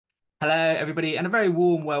Hello, everybody, and a very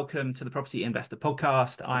warm welcome to the Property Investor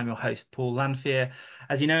Podcast. I'm your host, Paul Lanfear.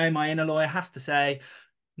 As you know, my inner lawyer has to say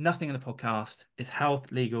nothing in the podcast is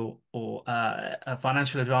health, legal, or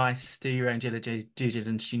financial advice. Do your own due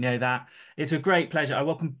diligence. You know that. It's a great pleasure. I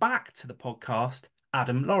welcome back to the podcast,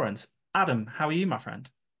 Adam Lawrence. Adam, how are you, my friend?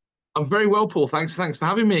 I'm very well, Paul. Thanks for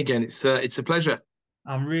having me again. It's a pleasure.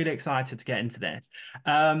 I'm really excited to get into this.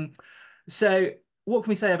 Um, so, what can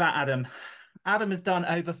we say about Adam? Adam has done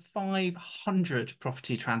over 500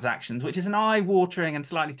 property transactions, which is an eye-watering and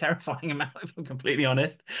slightly terrifying amount, if I'm completely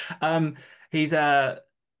honest. He's a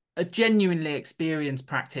genuinely experienced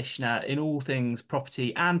practitioner in all things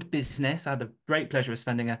property and business. I had the great pleasure of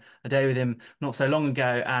spending a day with him not so long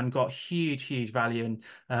ago and got huge value,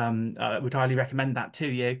 and I would highly recommend that to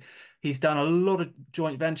you. He's done a lot of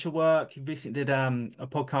joint venture work. He recently did a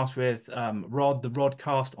podcast with Rod, the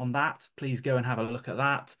Rodcast on that. Please go and have a look at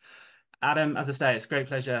that. Adam, as I say, it's a great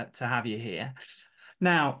pleasure to have you here.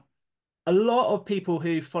 Now, a lot of people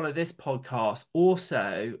who follow this podcast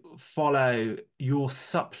also follow your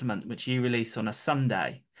supplement, which you release on a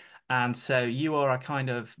Sunday. And so you are a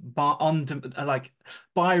kind of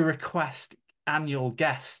by request annual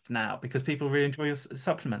guest now because people really enjoy your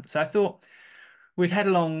supplement. So I thought we'd head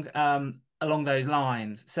along those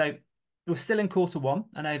lines. So we're still in quarter one.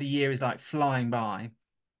 I know the year is like flying by.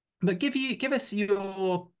 But give us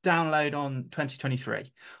your download on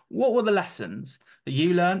 2023. What were the lessons that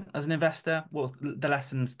you learned as an investor? What were the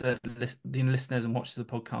lessons that the listeners and watchers of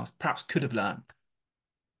the podcast perhaps could have learned?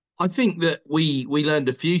 I think that we learned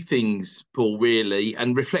a few things, Paul, really,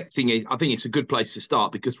 and reflecting is I think it's a good place to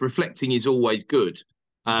start because reflecting is always good.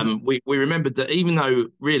 Mhm. We remembered that even though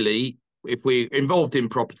really, if we're involved in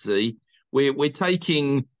property, we're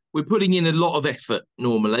putting in a lot of effort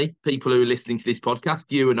normally. People who are listening to this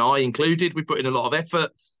podcast, you and I included, we put in a lot of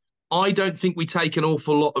effort. I don't think we take an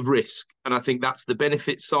awful lot of risk, and I think that's the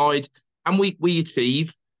benefit side. And we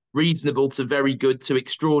achieve reasonable to very good to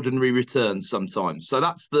extraordinary returns sometimes. So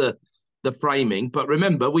that's the framing. But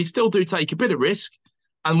remember, we still do take a bit of risk,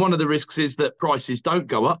 and one of the risks is that prices don't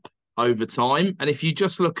go up over time. And if you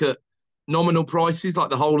just look at nominal prices, like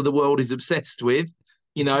the whole of the world is obsessed with,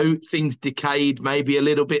 things decayed maybe a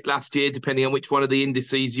little bit last year, depending on which one of the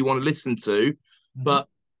indices you want to listen to. Mhm. But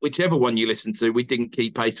whichever one you listen to, we didn't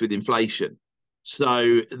keep pace with inflation.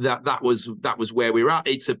 So that was where we're at.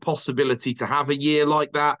 It's a possibility to have a year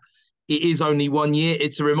like that. It is only 1 year.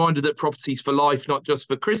 It's a reminder that property's for life, not just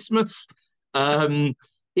for Christmas. Um,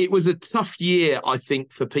 it was a tough year, I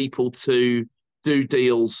think, for people to do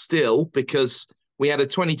deals still because we had a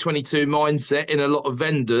 2022 mindset in a lot of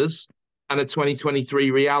vendors and a 2023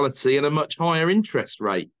 reality and a much higher interest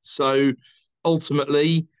rate. So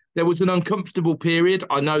ultimately, there was an uncomfortable period.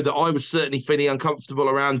 I know that I was certainly feeling uncomfortable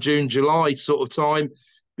around June, July sort of time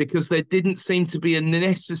because there didn't seem to be a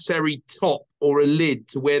necessary top or a lid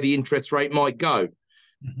to where the interest rate might go.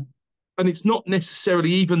 Mhm. And it's not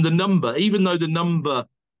necessarily even the number, even though the number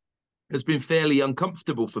has been fairly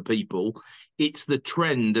uncomfortable for people. It's the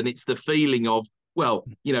trend and it's the feeling of, well,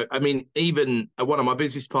 I mean, even one of my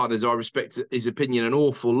business partners, I respect his opinion an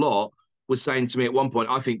awful lot, was saying to me at one point,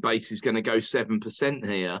 I think base is going to go 7%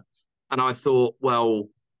 here. And I thought, well,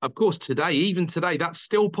 of course, even today, that's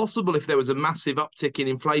still possible if there was a massive uptick in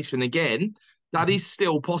inflation again. That Mhm. is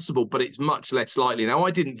still possible, but it's much less likely. Now,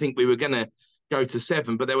 I didn't think we were going to go to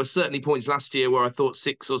 7, but there were certainly points last year where I thought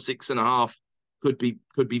 6 or 6.5 could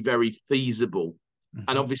be very feasible.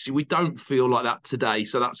 And Mhm. obviously, we don't feel like that today,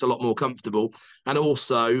 so that's a lot more comfortable. And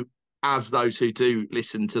also, as those who do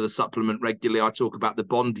listen to the supplement regularly, I talk about the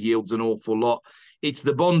bond yields an awful lot. It's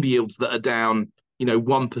the bond yields that are down,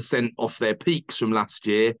 1% off their peaks from last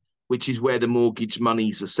year, which is where the mortgage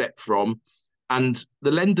monies are set from. And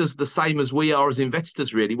the lenders, the same as we are as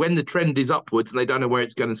investors, really. When the trend is upwards and they don't know where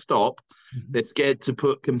it's going to stop, Mhm. they're scared to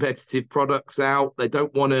put competitive products out. They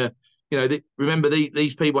don't want to, remember,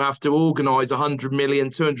 these people have to organise 100 million,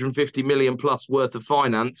 250 million plus worth of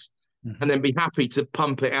finance and Mhm. then be happy to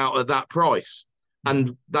pump it out at that price. Mhm.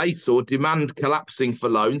 And they saw demand collapsing for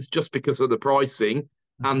loans just because of the pricing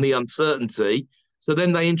and Mhm. the uncertainty. So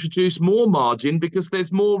then they introduce more margin because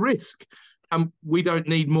there's more risk. And we don't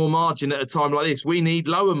need more margin at a time like this. We need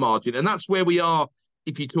lower margin. And that's where we are.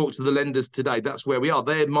 If you talk to the lenders today, that's where we are.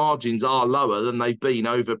 Their margins are lower than they've been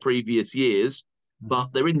over previous years, but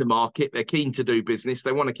Mhm. they're in the market. They're keen to do business.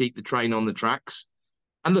 They want to keep the train on the tracks.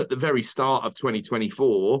 And at the very start of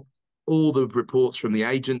 2024, all the reports from the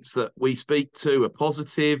agents that we speak to are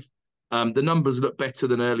positive. The numbers look better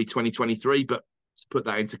than early 2023, but to put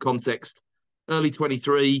that into context, early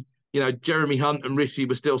 23, Jeremy Hunt and Rishi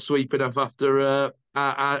were still sweeping up after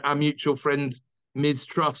our mutual friend Ms.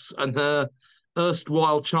 Truss and her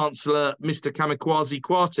erstwhile Chancellor, Mr. Kamikaze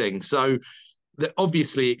Kwarteng. So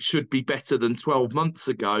obviously it should be better than 12 months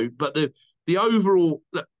ago, but the overall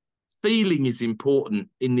feeling is important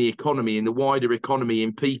in the economy, in the wider economy,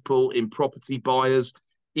 in people, in property buyers,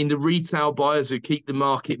 in the retail buyers who keep the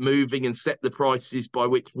market moving and set the prices by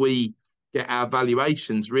which we get our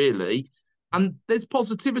valuations, really. And there's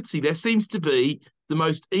positivity. There seems to be the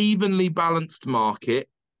most evenly balanced market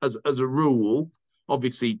as a rule.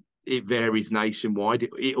 Obviously, it varies nationwide.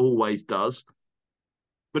 It always does.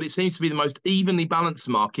 But it seems to be the most evenly balanced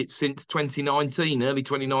market since 2019, early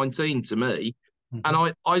 2019 to me. Mm-hmm.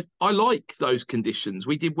 And I like those conditions.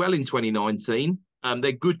 We did well in 2019.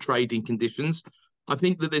 They're good trading conditions. I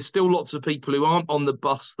think that there's still lots of people who aren't on the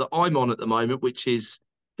bus that I'm on at the moment, which is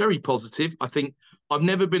very positive. I think I've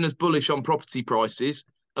never been as bullish on property prices,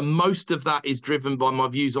 and most of that is driven by my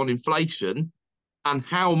views on inflation and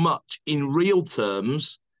how much in real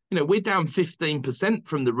terms, we're down 15%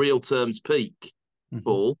 from the real terms peak,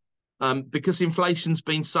 Paul, because inflation's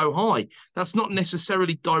been so high. That's not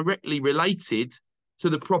necessarily directly related to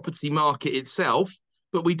the property market itself,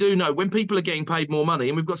 but we do know when people are getting paid more money,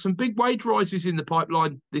 and we've got some big wage rises in the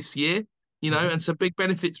pipeline this year, and some big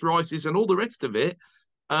benefits rises and all the rest of it.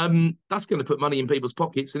 That's going to put money in people's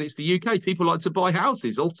pockets, and it's the UK. People like to buy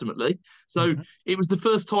houses ultimately. So it was the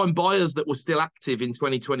first time buyers that were still active in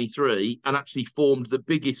 2023 and actually formed the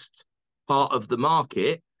biggest part of the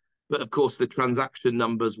market. But of course, the transaction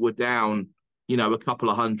numbers were down, a couple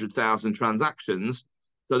of 100,000 transactions.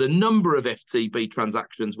 So the number of FTB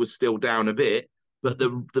transactions was still down a bit, but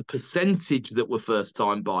the percentage that were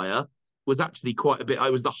first-time buyer was actually quite a bit.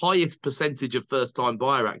 It was the highest percentage of first-time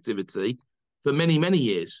buyer activity for many, many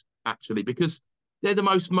years, actually, because they're the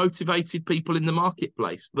most motivated people in the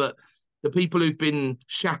marketplace. But the people who've been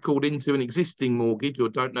shackled into an existing mortgage or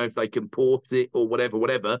don't know if they can port it or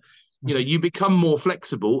whatever, you become more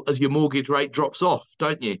flexible as your mortgage rate drops off,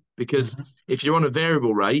 don't you? Because if you're on a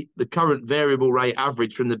variable rate, the current variable rate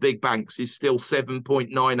average from the big banks is still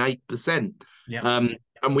 7.98%. Yeah.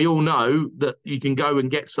 And we all know that you can go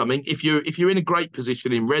and get something. If you're in a great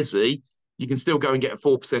position in Resi, you can still go and get a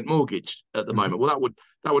 4% mortgage at the moment. Well,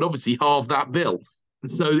 that would obviously halve that bill.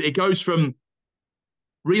 And so it goes from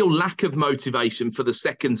real lack of motivation for the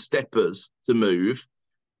second steppers to move.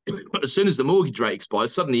 But as soon as the mortgage rate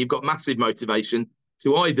expires, suddenly you've got massive motivation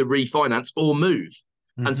to either refinance or move.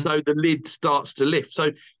 And so the lid starts to lift.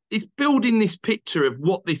 So it's building this picture of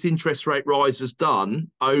what this interest rate rise has done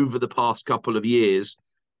over the past couple of years,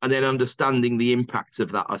 and then understanding the impact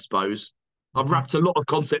of that, I suppose. I've wrapped a lot of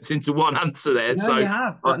concepts into one answer there. No, So you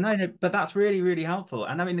have, but no, but that's really, really helpful.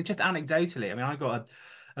 And I mean, just anecdotally, I mean, I got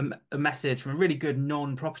a message from a really good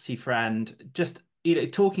non-property friend, just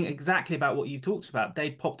talking exactly about what you talked about.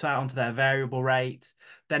 They popped out onto their variable rate.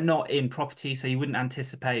 They're not in property, so you wouldn't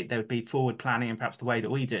anticipate there would be forward planning and perhaps the way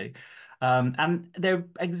that we do. And they're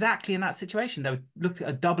exactly in that situation. They would look at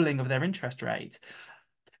a doubling of their interest rate.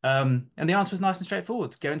 And the answer was nice and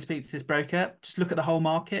straightforward. Go and speak to this broker. Just look at the whole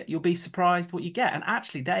market. You'll be surprised what you get. And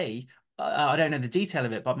actually, I don't know the detail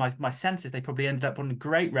of it, but my sense is they probably ended up on a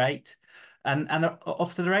great rate and are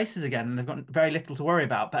off to the races again. And they've got very little to worry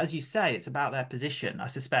about. But as you say, it's about their position. I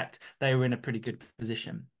suspect they were in a pretty good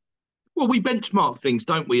position. Well, we benchmark things,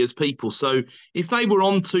 don't we, as people? So if they were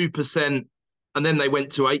on 2% and then they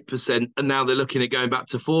went to 8% and now they're looking at going back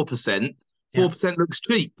to 4%, Yeah. 4% looks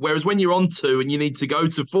cheap. Whereas when you're on 2 and you need to go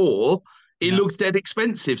to 4, it Yeah. looks dead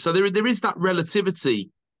expensive. So there is that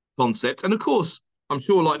relativity concept. And of course, I'm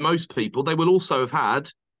sure like most people, they will also have had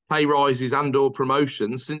pay rises and or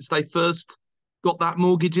promotions since they first got that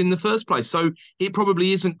mortgage in the first place. So it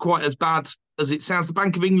probably isn't quite as bad as it sounds. The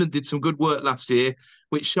Bank of England did some good work last year,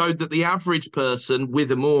 which showed that the average person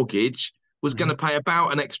with a mortgage was going to pay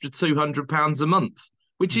about an extra £200 a month,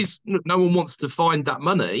 which is, no one wants to find that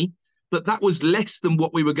money, but that was less than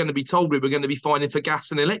what we were going to be told we were going to be finding for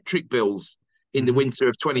gas and electric bills in the winter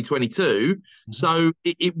of 2022. So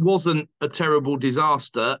it wasn't a terrible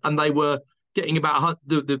disaster. And they were getting about,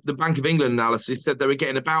 the Bank of England analysis said they were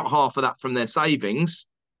getting about half of that from their savings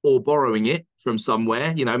or borrowing it from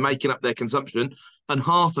somewhere, making up their consumption. And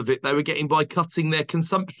half of it they were getting by cutting their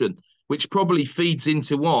consumption, which probably feeds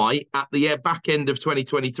into why at the back end of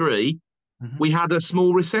 2023, we had a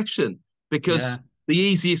small recession, because the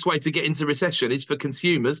easiest way to get into recession is for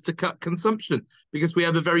consumers to cut consumption, because we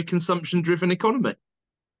have a very consumption-driven economy.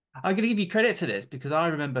 I'm going to give you credit for this because I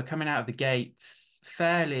remember coming out of the gates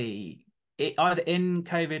either in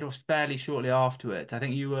COVID or fairly shortly afterwards. I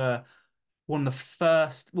think you were one of the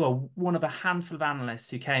first, well, one of a handful of analysts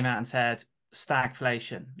who came out and said,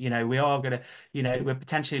 stagflation. We are going to, we're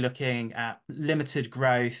potentially looking at limited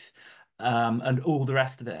growth, and all the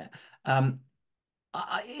rest of it.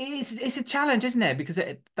 It's a challenge, isn't it? Because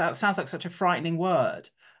that sounds like such a frightening word.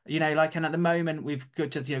 And at the moment we've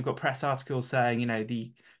got just, got press articles saying,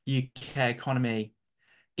 the UK economy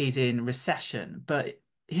is in recession. But,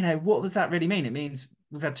 what does that really mean? It means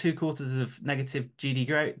we've had 2 quarters of negative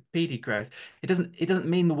GDP growth. It doesn't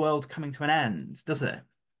mean the world's coming to an end, does it?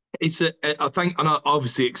 I think, and I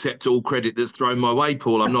obviously accept all credit that's thrown my way,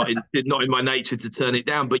 Paul. I'm not in my nature to turn it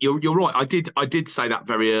down, but you're right. I did say that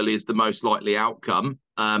very early as the most likely outcome.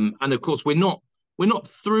 And of course, we're not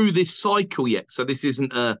through this cycle yet, so this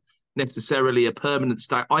isn't necessarily a permanent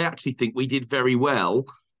state. I actually think we did very well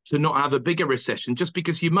to not have a bigger recession, just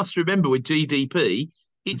because you must remember with GDP,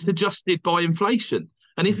 it's adjusted by inflation,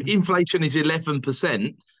 and if inflation is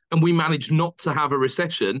 11%. And we managed not to have a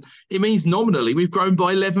recession, it means nominally we've grown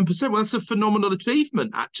by 11%. Well, that's a phenomenal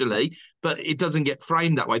achievement, actually, but it doesn't get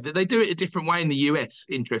framed that way. They do it a different way in the US,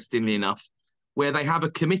 interestingly enough, where they have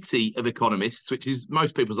a committee of economists, which is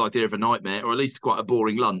most people's idea of a nightmare, or at least quite a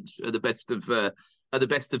boring lunch at the best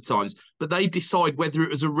of times. But they decide whether it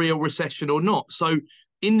was a real recession or not. So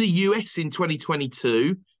in the US in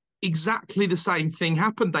 2022, exactly the same thing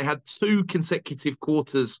happened. They had 2 consecutive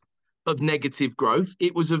quarters of negative growth.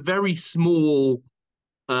 It was a very small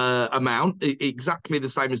amount, exactly the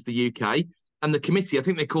same as the UK. And the committee, I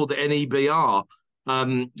think they called it NEBR,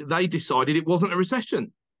 they decided it wasn't a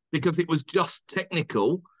recession because it was just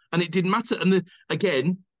technical and it didn't matter. And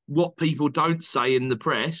again, what people don't say in the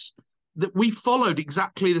press, that we followed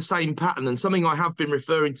exactly the same pattern. And something I have been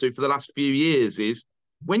referring to for the last few years is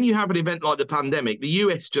when you have an event like the pandemic, the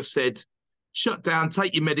US just said, shut down,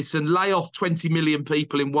 take your medicine, lay off 20 million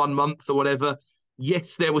people in 1 month or whatever.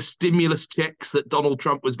 Yes, there were stimulus checks that Donald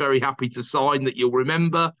Trump was very happy to sign that you'll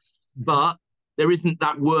remember, but there isn't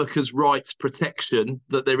that workers' rights protection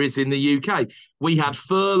that there is in the UK. We had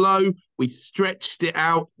furlough, we stretched it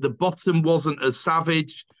out. The bottom wasn't as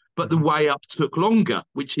savage, but the way up took longer,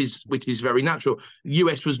 which is very natural. The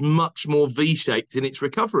US was much more V-shaped in its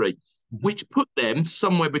recovery, which put them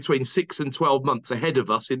somewhere between 6 and 12 months ahead of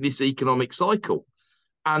us in this economic cycle.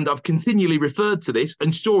 And I've continually referred to this,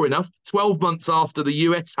 and sure enough, 12 months after the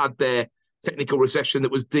US had their technical recession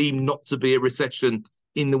that was deemed not to be a recession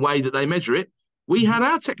in the way that they measure it, we had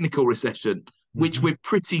our technical recession, which we're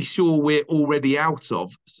pretty sure we're already out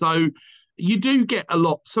of. So you do get a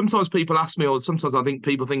lot. Sometimes people ask me, or sometimes I think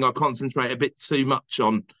people think I concentrate a bit too much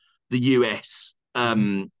on the US,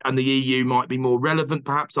 and the EU might be more relevant,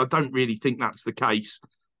 perhaps. I don't really think that's the case.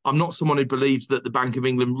 I'm not someone who believes that the Bank of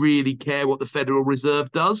England really care what the Federal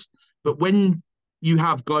Reserve does. But when you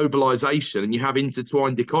have globalization and you have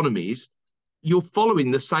intertwined economies, you're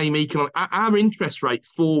following the same economic. Our interest rate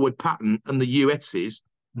forward pattern and the US's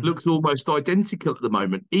looks almost identical at the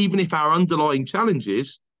moment, even if our underlying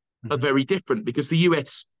challenges are very different, because the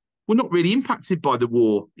US were not really impacted by the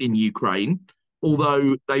war in Ukraine,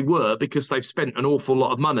 although they were, because they've spent an awful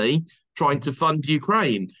lot of money trying to fund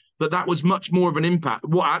Ukraine. But that was much more of an impact.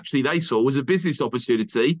 What actually they saw was a business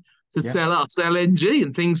opportunity to sell us LNG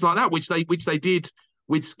and things like that, which they did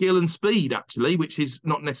with skill and speed, actually, which is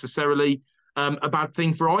not necessarily a bad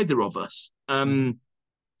thing for either of us. And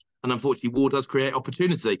unfortunately, war does create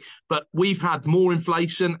opportunity. But we've had more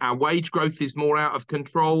inflation. Our wage growth is more out of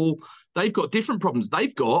control. They've got different problems.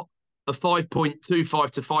 They've got a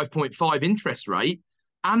 5.25 to 5.5 interest rate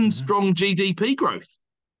and strong GDP growth.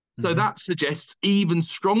 So that suggests even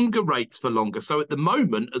stronger rates for longer. So at the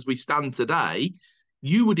moment, as we stand today,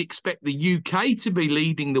 you would expect the UK to be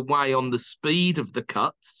leading the way on the speed of the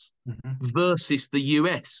cuts versus the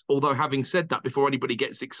US. Although having said that, before anybody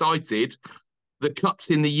gets excited, the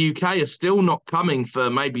cuts in the UK are still not coming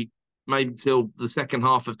for maybe till the second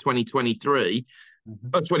half of 2023,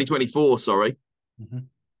 2024, sorry.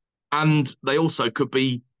 And they also could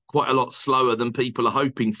be quite a lot slower than people are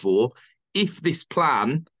hoping for if this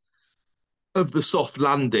plan of the soft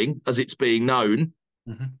landing, as it's being known,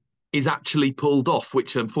 is actually pulled off,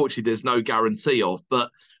 which unfortunately there's no guarantee of.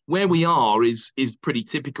 But where we are is pretty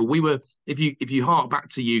typical. We were, if you hark back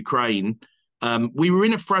to Ukraine, we were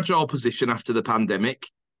in a fragile position after the pandemic,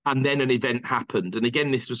 and then an event happened. And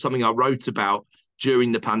again, this was something I wrote about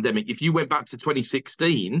during the pandemic. If you went back to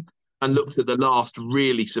 2016 and looked at the last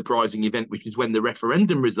really surprising event, which is when the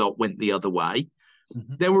referendum result went the other way,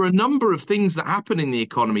 there were a number of things that happened in the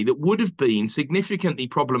economy that would have been significantly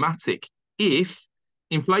problematic if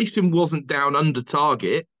inflation wasn't down under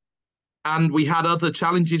target and we had other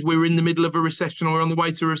challenges. We were in the middle of a recession or on the way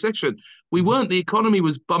to a recession. We weren't. The economy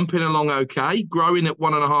was bumping along okay, growing at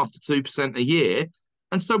 1.5% to 2% a year.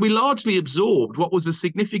 And so we largely absorbed what was a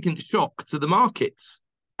significant shock to the markets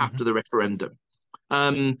Mhm. after the referendum.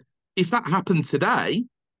 Um, if that happened today,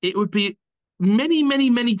 it would be many, many,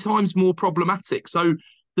 many times more problematic. So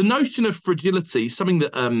the notion of fragility, something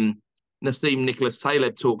that Nassim Nicholas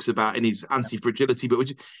Taleb talks about in his anti-fragility book,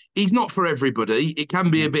 which he's not for everybody. It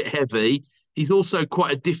can be Yeah. a bit heavy. He's also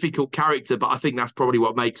quite a difficult character, but I think that's probably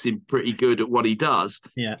what makes him pretty good at what he does.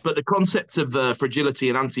 Yeah. But the concept of fragility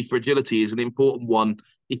and anti-fragility is an important one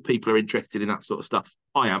if people are interested in that sort of stuff.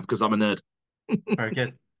 I am, because I'm a nerd. Very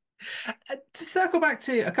good. To circle back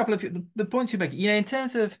to a couple of the points you make, in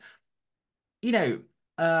terms of, you know,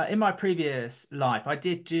 in my previous life, I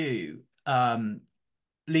did do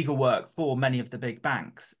legal work for many of the big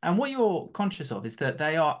banks. And what you're conscious of is that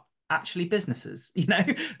they are actually businesses,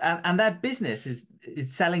 and their business is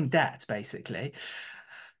selling debt, basically.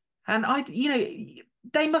 And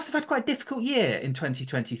they must have had quite a difficult year in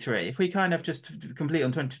 2023. If we kind of just complete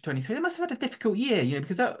on 2023, they must have had a difficult year,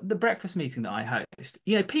 because at the breakfast meeting that I host,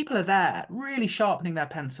 people are there really sharpening their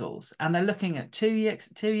pencils and they're looking at 2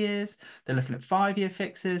 years, they're looking at 5-year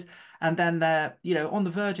fixes, and then they're, on the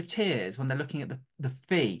verge of tears when they're looking at the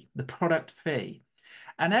fee, the product fee.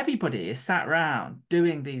 And everybody is sat around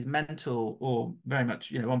doing these mental or very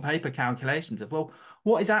much, on paper calculations of, well,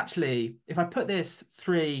 what is actually, if I put this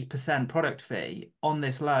 3% product fee on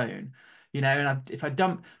this loan, and if I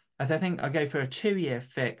dump, as I think I go for a 2-year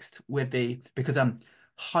fixed because I'm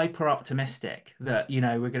hyper optimistic that,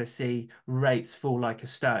 we're going to see rates fall like a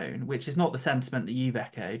stone, which is not the sentiment that you've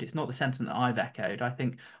echoed. It's not the sentiment that I've echoed. I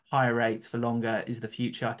think higher rates for longer is the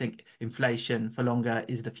future. I think inflation for longer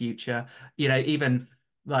is the future. Even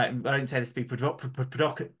like, I don't say this to be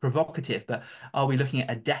provocative, but are we looking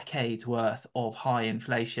at a decade's worth of high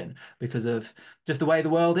inflation because of just the way the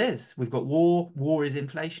world is? We've got war is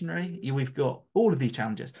inflationary. We've got all of these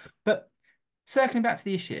challenges. But circling back to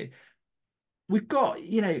the issue, we've got,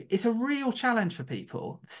 it's a real challenge for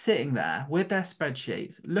people sitting there with their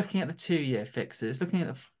spreadsheets, looking at the 2-year fixes, looking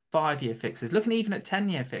at the 5-year fixes, looking even at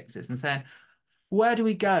 10-year fixes and saying, where do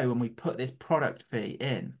we go when we put this product fee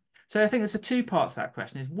in? So I think there's a two parts to that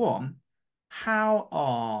question. Is one, how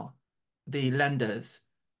are the lenders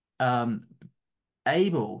um,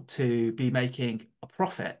 able to be making a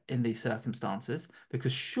profit in these circumstances?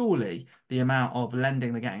 Because surely the amount of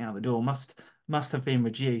lending they're getting out the door must have been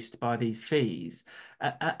reduced by these fees.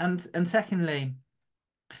 And secondly,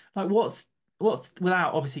 like what's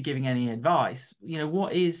without obviously giving any advice,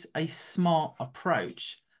 what is a smart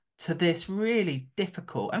approach to this really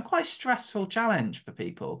difficult and quite stressful challenge for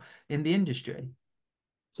people in the industry?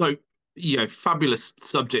 So, fabulous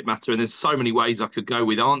subject matter. And there's so many ways I could go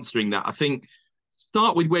with answering that. I think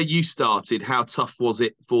start with where you started. How tough was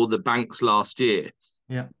it for the banks last year?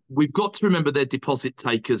 Yeah. We've got to remember they're deposit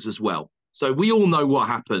takers as well. So we all know what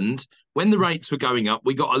happened when the rates were going up.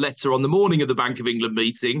 We got a letter on the morning of the Bank of England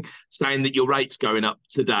meeting saying that your rate's going up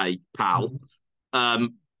today, pal.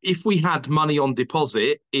 Mhm. If we had money on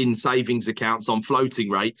deposit in savings accounts on floating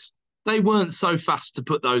rates, they weren't so fast to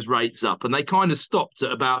put those rates up, and they kind of stopped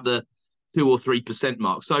at about the 2 or 3%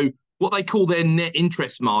 mark. So what they call their net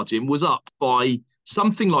interest margin was up by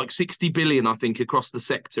something like 60 billion, I think, across the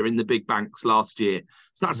sector in the big banks last year.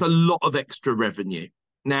 So that's a lot of extra revenue.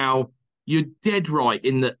 Now, you're dead right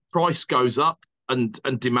in that price goes up and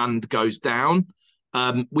demand goes down.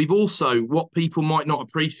 We've also, what people might not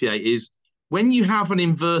appreciate is when you have an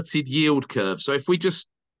inverted yield curve. So if we just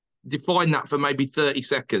define that for maybe 30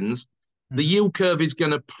 seconds, the Mhm. yield curve is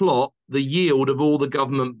going to plot the yield of all the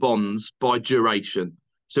government bonds by duration.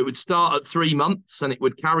 So it would start at 3 months and it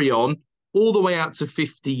would carry on all the way out to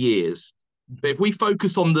 50 years. But if we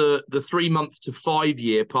focus on the 3 month to 5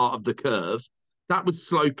 year part of the curve, that was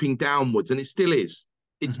sloping downwards, and it still is.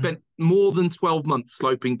 It Mhm. spent more than 12 months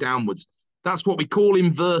sloping downwards. That's what we call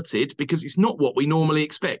inverted, because it's not what we normally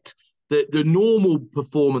expect. The normal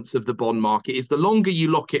performance of the bond market is the longer you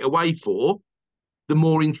lock it away for, the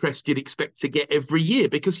more interest you'd expect to get every year,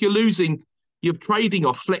 because you're trading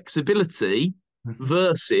off flexibility Mhm.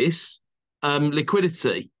 versus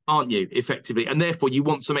liquidity, aren't you, effectively? And therefore, you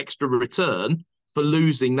want some extra return for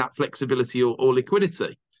losing that flexibility or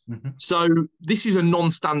liquidity. Mhm. So this is a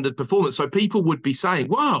non-standard performance. So people would be saying,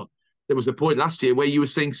 wow, there was a point last year where you were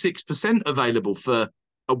seeing 6% available for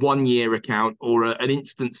a 1 year account or an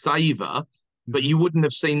instant saver, but Mhm. you wouldn't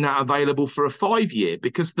have seen that available for a 5 year,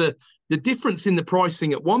 because the difference in the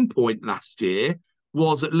pricing at one point last year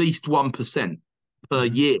was at least 1% per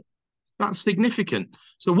Mhm. year. That's significant.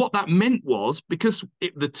 So what that meant was, because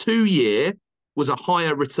the 2 year was a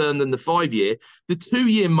higher return than the 5 year, the 2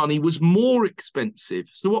 year money was more expensive.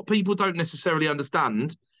 So what people don't necessarily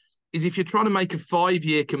understand is if you're trying to make a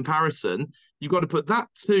 5-year comparison, you've got to put that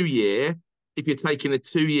 2-year, if you're taking a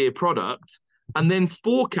 2-year product, and then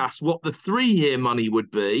forecast what the 3-year money would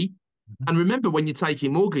be. And remember, when you're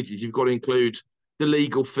taking mortgages, you've got to include the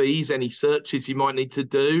legal fees, any searches you might need to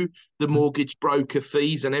do, the mortgage broker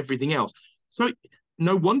fees, and everything else. So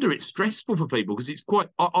no wonder it's stressful for people, because it's quite.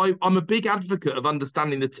 I'm a big advocate of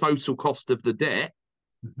understanding the total cost of the debt,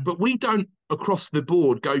 but we don't across the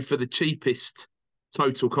board go for the cheapest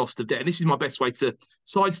total cost of debt. And this is my best way to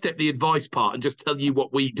sidestep the advice part and just tell you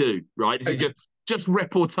what we do, right? This is just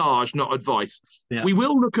reportage, not advice. Yeah. We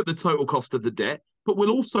will look at the total cost of the debt, but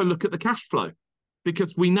we'll also look at the cash flow,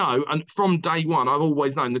 because we know, and from day one, I've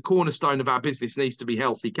always known the cornerstone of our business needs to be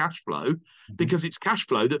healthy cash flow, because it's cash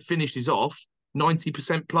flow that finishes off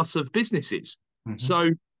 90% plus of businesses.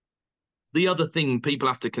 So the other thing people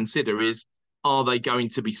have to consider is, are they going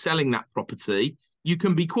to be selling that property? You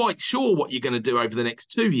can be quite sure what you're going to do over the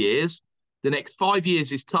next 2 years. The next 5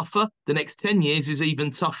 years is tougher. The next 10 years is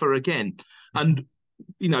even tougher again. And,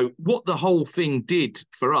 you know, what the whole thing did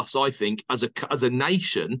for us, I think, as a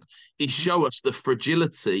nation, is show us the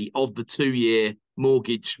fragility of the 2-year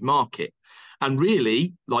mortgage market. And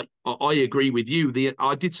really, like, I agree with you.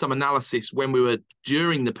 I did some analysis when we were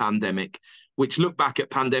during the pandemic, which looked back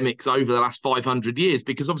at pandemics over the last 500 years,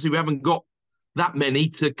 because obviously we haven't got that many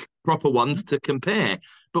proper ones to compare,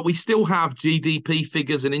 but we still have GDP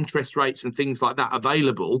figures and interest rates and things like that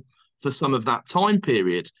available for some of that time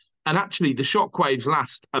period. And actually the shockwaves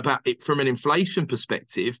last, about it from an inflation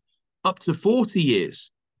perspective, up to 40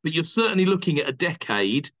 years. But you're certainly looking at a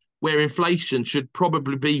decade where inflation should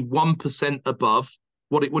probably be 1% above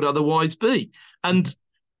what it would otherwise be. And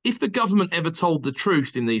if the government ever told the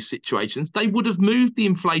truth in these situations, they would have moved the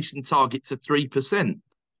inflation target to 3%.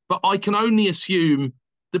 But I can only assume,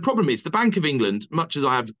 the problem is the Bank of England, much as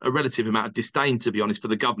I have a relative amount of disdain, to be honest, for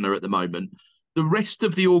the governor at the moment, the rest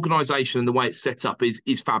of the organisation and the way it's set up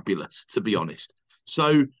is fabulous, to be honest.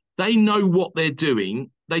 So they know what they're doing.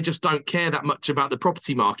 They just don't care that much about the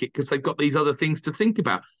property market, because they've got these other things to think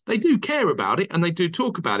about. They do care about it and they do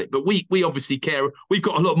talk about it, but we obviously care. We've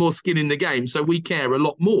got a lot more skin in the game, so we care a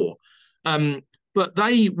lot more. But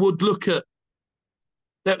they would look at,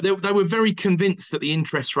 they were very convinced that the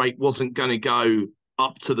interest rate wasn't going to go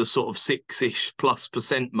up to the sort of 6-ish plus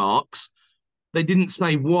 % marks. They didn't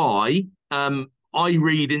say why. I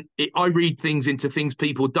read things into things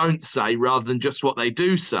people don't say rather than just what they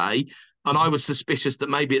do say. And I was suspicious that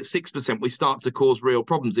maybe at 6% we start to cause real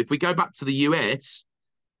problems. If we go back to the US,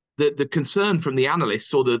 the concern from the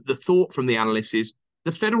analysts, or the thought from the analysts, is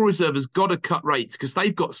the Federal Reserve has got to cut rates because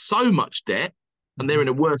they've got so much debt, and they're in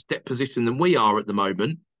a worse debt position than we are at the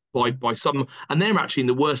moment by some, and they're actually in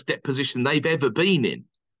the worst debt position they've ever been in.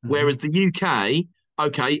 Whereas the UK,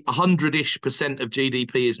 okay, 100-ish% of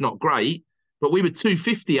GDP is not great, but we were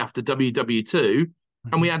 250 after WW2,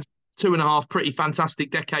 and we had 2.5 pretty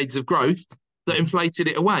fantastic decades of growth that inflated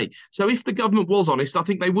it away. So if the government was honest, I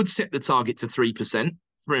think they would set the target to 3%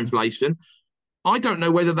 for inflation. I don't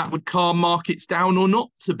know whether that would calm markets down or not,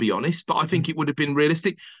 to be honest, but I think it would have been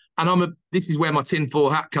realistic. And this is where my tinfoil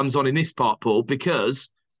hat comes on in this part, Paul, because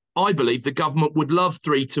I believe the government would love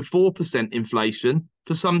 3 to 4% inflation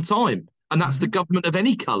for some time. And that's the government of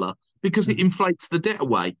any colour, because it inflates the debt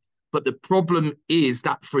away. But the problem is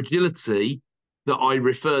that fragility that I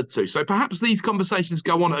referred to. So perhaps these conversations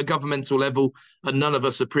go on at a governmental level and none of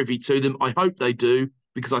us are privy to them. I hope they do,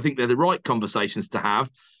 because I think they're the right conversations to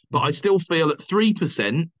have. But I still feel at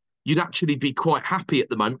 3%, you'd actually be quite happy at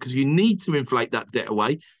the moment, because you need to inflate that debt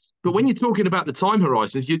away. But when you're talking about the time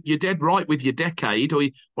horizons, you're dead right with your decade,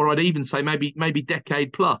 or I'd even say maybe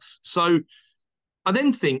decade plus. So I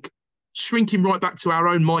then think, shrinking right back to our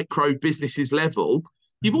own micro businesses level,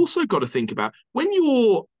 you've also got to think about when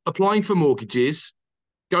you're applying for mortgages,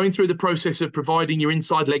 going through the process of providing your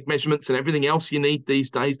inside leg measurements and everything else you need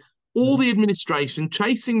these days, all the administration,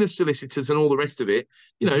 chasing the solicitors and all the rest of it,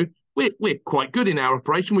 you know, we're quite good in our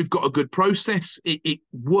operation. We've got a good process. It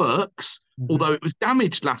works, although it was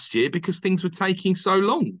damaged last year because things were taking so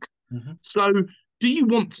long. So do you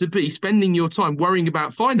want to be spending your time worrying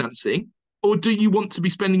about financing, or do you want to be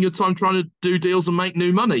spending your time trying to do deals and make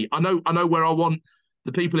new money? I know where I want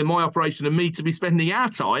the people in my operation and me to be spending our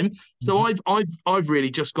time. So I've really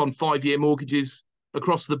just gone 5-year mortgages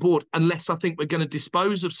across the board, unless I think we're going to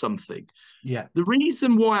dispose of something. Yeah. The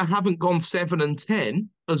reason why I haven't gone 7 and 10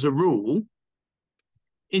 as a rule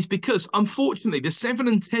is because, unfortunately, the 7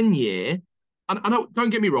 and 10 year, and don't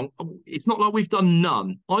get me wrong, it's not like we've done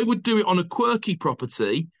none. I would do it on a quirky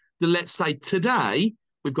property that, let's say today,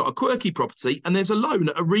 we've got a quirky property and there's a loan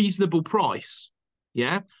at a reasonable price.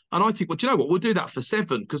 Yeah. And I think, well, do you know what? We'll do that for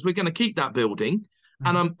 7 because we're going to keep that building.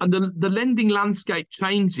 Mm-hmm. And the lending landscape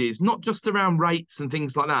changes, not just around rates and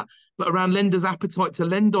things like that, but around lenders' appetite to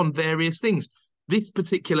lend on various things. This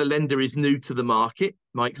particular lender is new to the market.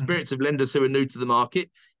 My Mm-hmm. experience of lenders who are new to the market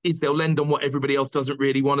is they'll lend on what everybody else doesn't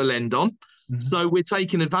really want to lend on. Mm-hmm. So we're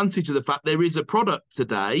taking advantage of the fact there is a product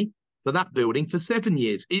today for that building for 7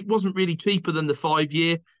 years. It wasn't really cheaper than the 5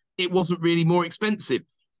 year. It wasn't really more expensive.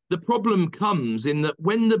 The problem comes in that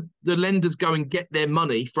when the lenders go and get their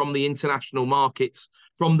money from the international markets,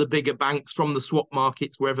 from the bigger banks, from the swap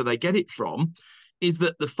markets, wherever they get it from, is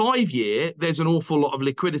that the 5 year, there's an awful lot of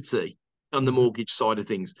liquidity on the Mm-hmm. mortgage side of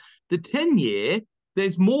things. The 10 year,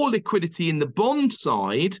 there's more liquidity in the bond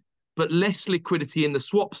side, but less liquidity in the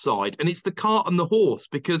swap side. And it's the cart and the horse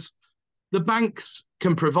because the banks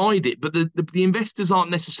can provide it, but the investors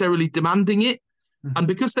aren't necessarily demanding it. Mm-hmm. And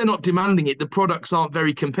because they're not demanding it, the products aren't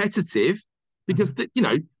very competitive because,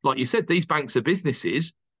 like you said, these banks are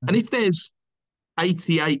businesses. And Mm-hmm. if there's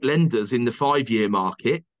 88 lenders in the 5 year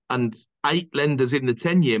market and 8 lenders in the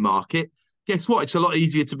 10 year market, guess what? It's a lot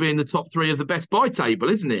easier to be in the top 3 of the best buy table,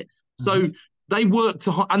 isn't it? Mm-hmm. So they work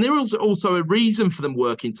to, and there is also a reason for them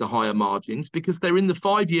working to higher margins because they're in the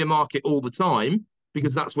 5 year market all the time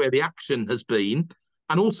because Mm-hmm. that's where the action has been.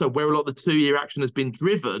 And also where a lot of the 2 year action has been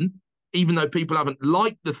driven, even though people haven't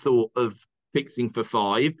liked the thought of fixing for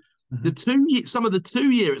 5. Mm-hmm. Some of the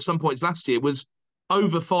 2 year at some points last year was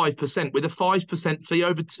over 5% with a 5% fee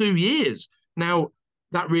over 2 years. Now,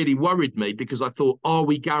 that really worried me because I thought, are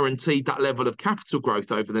we guaranteed that level of capital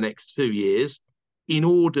growth over the next 2 years in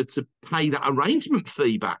order to pay that arrangement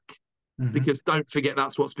fee back? Mm-hmm. Because don't forget,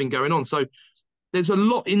 that's what's been going on. So there's a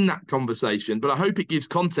lot in that conversation, but I hope it gives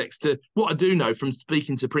context to what I do know from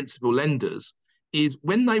speaking to principal lenders is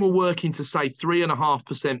when they were working to say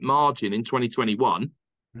 3.5% margin in 2021,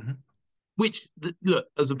 Mm-hmm. which, look,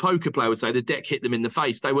 as a poker player would say, the deck hit them in the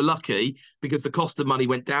face. They were lucky because the cost of money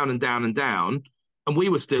went down and down and down. And we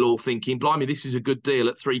were still all thinking, blimey, this is a good deal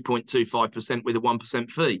at 3.25% with a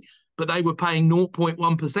 1% fee. But they were paying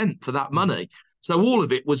 0.1% for that Mm-hmm. money. So all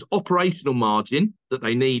of it was operational margin that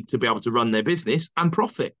they need to be able to run their business and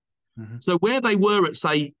profit. Mm-hmm. So where they were at,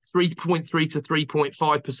 say, 3.3 to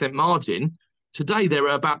 3.5% margin, today they're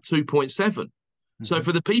at about 2.7. So Mm-hmm.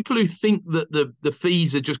 for the people who think that the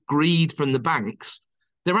fees are just greed from the banks,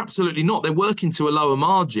 they're absolutely not. They're working to a lower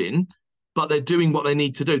margin, but they're doing what they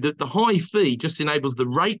need to do. The high fee just enables the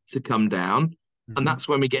rate to come down. And Mm-hmm. that's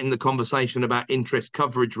when we get in the conversation about interest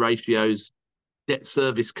coverage ratios, debt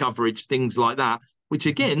service coverage, things like that, which Mm-hmm.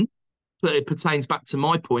 again, it pertains back to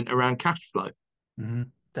my point around cash flow. Mm-hmm.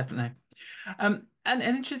 Definitely. And an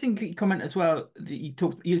interesting comment as well that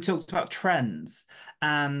you talked about trends,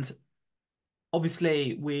 and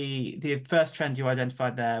obviously the first trend you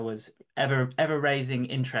identified there was ever raising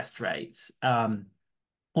interest rates.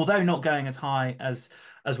 Although not going as high as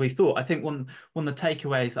we thought. I think one of the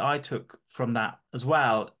takeaways that I took from that as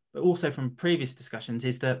well, but also from previous discussions,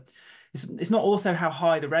 is that it's not also how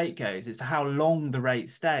high the rate goes, it's how long the rate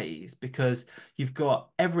stays, because you've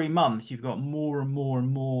got every month you've got more and more and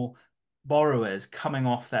more borrowers coming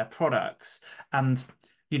off their products, and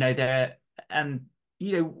they're and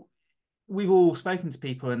you know we've all spoken to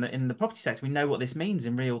people in the property sector. We know what this means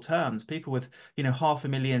in real terms. People with,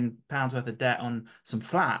 £500,000 worth of debt on some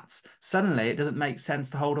flats, suddenly it doesn't make sense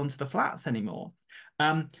to hold on to the flats anymore.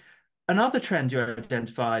 Um, Another trend you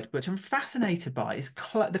identified, which I'm fascinated by, is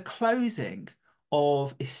the closing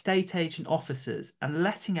of estate agent offices and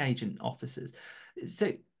letting agent offices.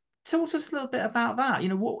 So talk to us a little bit about that.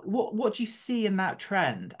 What do you see in that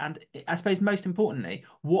trend? And I suppose most importantly,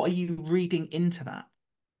 what are you reading into that?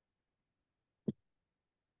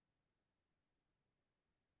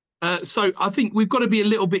 So I think we've got to be a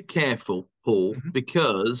little bit careful, Paul, Mhm.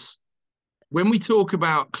 because when we talk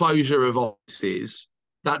about closure of offices,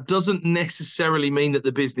 that doesn't necessarily mean that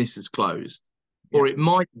the business is closed, Yeah. or it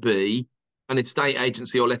might be an estate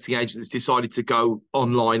agency or letting agent that's decided to go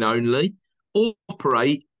online only, or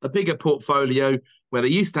operate a bigger portfolio where they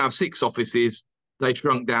used to have 6 offices, they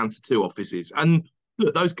shrunk down to 2 offices. And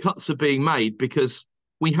look, those cuts are being made because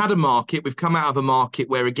we had a market, we've come out of a market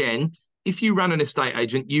where, again, if you ran an estate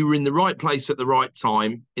agent, you were in the right place at the right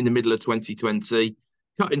time in the middle of 2020,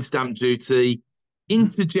 cutting stamp duty, Mhm.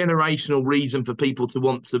 intergenerational reason for people to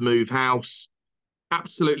want to move house.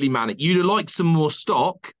 Absolutely manic. You'd like some more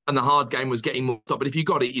stock, and the hard game was getting more stock. But if you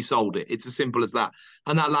got it, you sold it. It's as simple as that.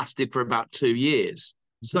 And that lasted for about 2 years.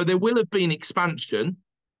 So there will have been expansion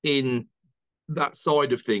in that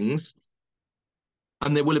side of things.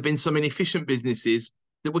 And there will have been some inefficient businesses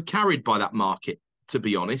that were carried by that market, to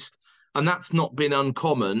be honest. And that's not been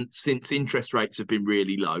uncommon since interest rates have been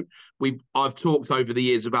really low. I've talked over the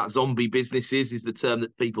years about zombie businesses, is the term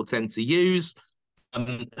that people tend to use,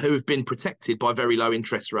 who have been protected by very low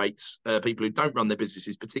interest rates, people who don't run their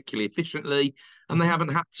businesses particularly efficiently, and they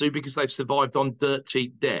haven't had to because they've survived on dirt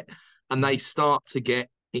cheap debt, and they start to get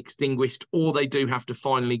extinguished, or they do have to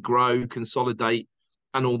finally grow, consolidate,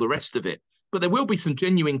 and all the rest of it. But there will be some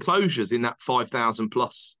genuine closures in that 5,000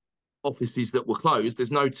 plus offices that were closed. There's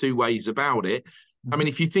no two ways about it. I mean,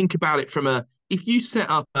 if you think about it if you set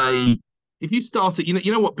up if you start it,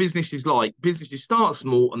 you know what business is like. Businesses start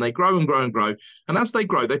small and they grow and grow and grow. And as they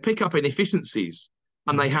grow, they pick up inefficiencies,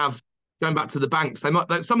 and they have, going back to the banks, some of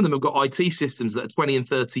them have got IT systems that are 20 and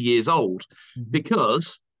 30 years old,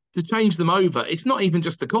 because to change them over, it's not even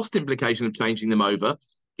just the cost implication of changing them over.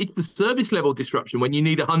 It's the service level disruption when you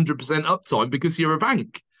need 100% uptime because you're a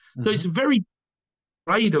bank. So it's very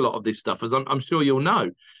trade, a lot of this stuff, as I'm sure you'll know.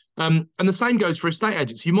 And the same goes for estate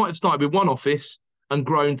agents. You might have started with one office and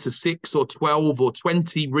grown to 6 or 12 or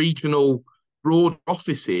 20 regional broad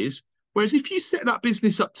offices. Whereas if you set that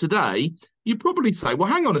business up today, you probably say, well,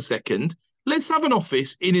 hang on a second, let's have an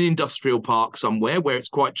office in an industrial park somewhere where it's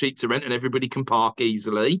quite cheap to rent and everybody can park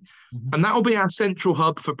easily. And that'll be our central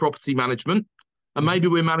hub for property management. And maybe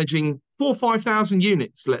we're managing 4,000 or 5,000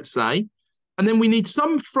 units, let's say. And then we need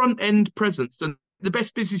some front end presence. And the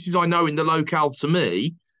best businesses I know in the locale, to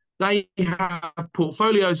me, they have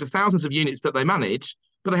portfolios of thousands of units that they manage,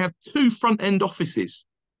 but they have 2 front end offices.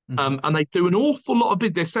 And they do an awful lot of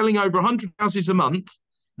business. They're selling over 100 houses a month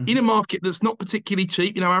in a market that's not particularly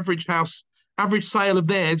cheap. You know, average sale of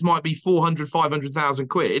theirs might be 400, 500,000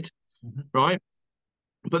 quid, right?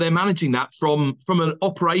 But they're managing that from an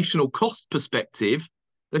operational cost perspective.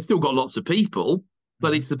 They've still got lots of people,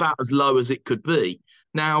 but it's about as low as it could be.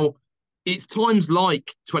 Now, it's times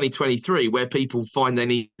like 2023 where people find they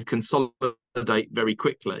need to consolidate very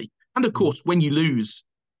quickly. And of course, when you lose,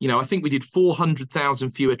 I think we did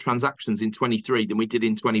 400,000 fewer transactions in 23 than we did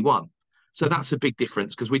in 21. So that's a big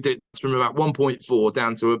difference, because we did from about 1.4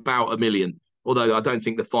 down to about 1 million, although I don't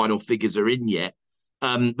think the final figures are in yet.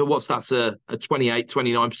 But that's a 28,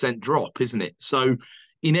 29% drop, isn't it? So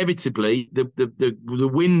inevitably, the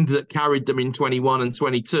wind that carried them in 21 and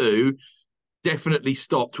 22 definitely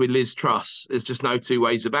stopped with Liz Truss. There's just no two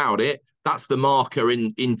ways about it. That's the marker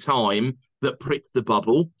in time that pricked the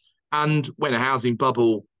bubble. And when a housing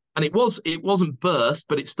bubble, and it wasn't burst,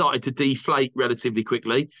 but it started to deflate relatively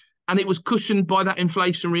quickly. And it was cushioned by that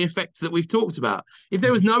inflationary effect that we've talked about. If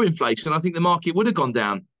there was no inflation, I think the market would have gone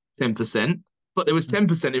down 10%, but there was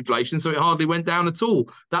 10% inflation, so it hardly went down at all.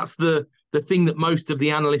 That's the thing that most of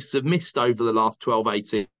the analysts have missed over the last 12,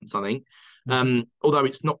 18 months, I think. Although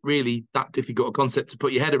it's not really that difficult a concept to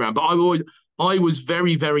put your head around. But I was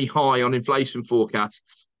very, very high on inflation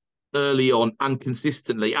forecasts early on and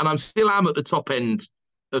consistently. And I still am at the top end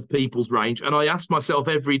of people's range. And I ask myself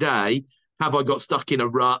every day, have I got stuck in a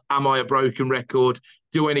rut? Am I a broken record?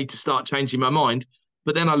 Do I need to start changing my mind?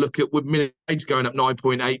 But then I look at minimum wage going up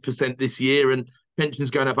 9.8% this year and pensions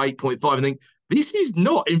going up 8.5% and think, this is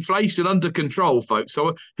not inflation under control, folks.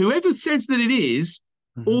 So whoever says that it is,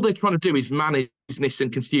 all they're trying to do is manage business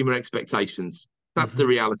and consumer expectations. That's the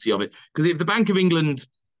reality of it. Because if the Bank of England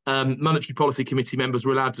Monetary Policy Committee members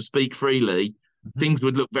were allowed to speak freely, things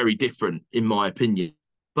would look very different, in my opinion.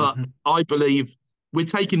 But I believe we're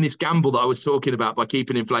taking this gamble that I was talking about by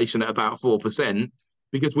keeping inflation at about 4%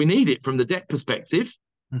 because we need it from the debt perspective,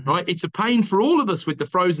 right? It's a pain for all of us with the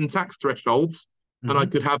frozen tax thresholds. And I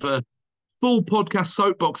could have a full podcast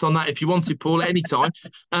soapbox on that if you wanted, Paul, at any time.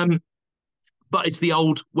 But it's the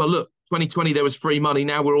old, well, look, 2020, there was free money.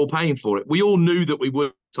 Now we're all paying for it. We all knew that we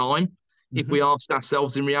would at the time. If we asked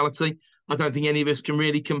ourselves in reality, I don't think any of us can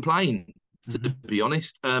really complain, to be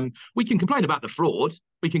honest. We can complain about the fraud.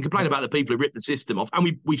 We can complain about the people who ripped the system off.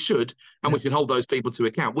 And we should. And we should hold those people to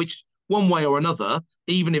account, which one way or another,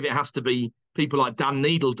 even if it has to be people like Dan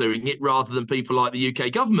Needle doing it rather than people like the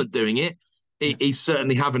UK government doing it, he's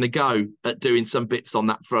certainly having a go at doing some bits on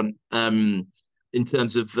that front in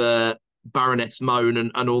terms of Baroness Moan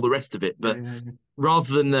and all the rest of it. But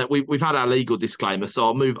rather than we've had our legal disclaimer, so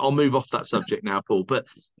I'll move off that subject now, Paul. But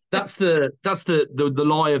that's the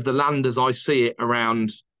lie of the land as I see it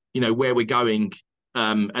around where we're going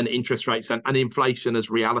and interest rates and inflation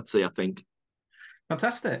as reality, I think.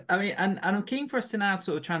 Fantastic. I mean, and I'm keen for us to now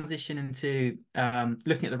sort of transition into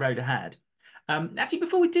looking at the road ahead. Actually,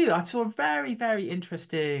 before we do, I saw a very, very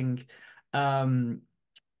interesting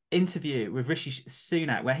interview with Rishi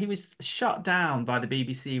Sunak where he was shut down by the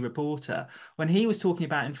BBC reporter when he was talking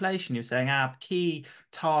about inflation. He was saying our key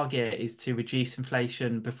target is to reduce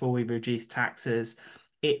inflation before we reduce taxes.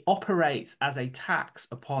 it operates as a tax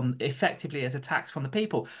upon, effectively as a tax from the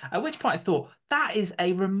people. At which point I thought, that is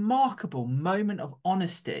a remarkable moment of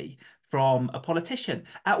honesty from a politician.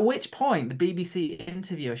 At which point the BBC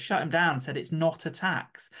interviewer shut him down and said it's not a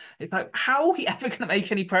tax. It's like, how are we ever going to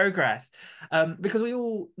make any progress? Because we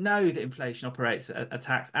all know that inflation operates a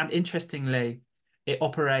tax, and interestingly, it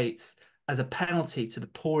operates as a penalty to the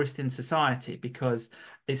poorest in society because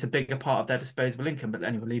it's a bigger part of their disposable income. But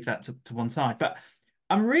anyway, we'll leave that to one side. But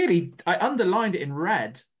I underlined it in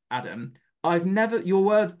red, Adam. Your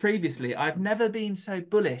words previously, I've never been so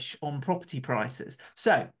bullish on property prices.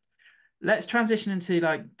 So let's transition into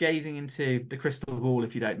like gazing into the crystal ball,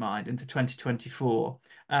 if you don't mind, into 2024.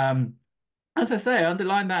 As I say, I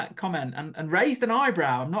underlined that comment and raised an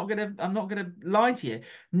eyebrow. I'm not gonna lie to you.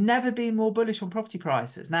 Never been more bullish on property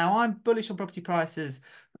prices. Now I'm bullish on property prices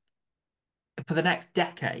for the next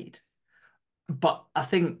decade, but I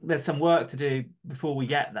think there's some work to do before we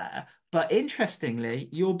get there. But interestingly,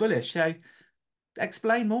 you're bullish. So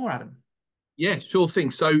explain more, Adam. Yeah, sure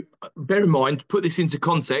thing. So bear in mind, put this into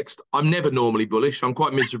context. I'm never normally bullish. I'm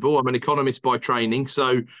quite miserable. I'm an economist by training.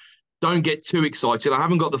 So don't get too excited. I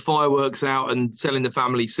haven't got the fireworks out and selling the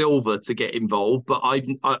family silver to get involved, but I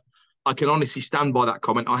can honestly stand by that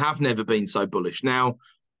comment. I have never been so bullish. Now,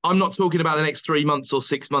 I'm not talking about the next 3 months or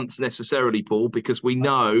 6 months necessarily, Paul, because we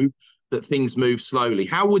know that things move slowly.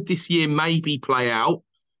 How would this year maybe play out?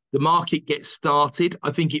 The market gets started.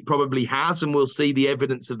 I think it probably has, and we'll see the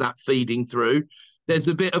evidence of that feeding through. There's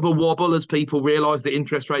a bit of a wobble as people realise that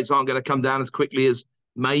interest rates aren't going to come down as quickly as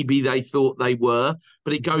maybe they thought they were,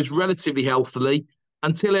 but it goes relatively healthily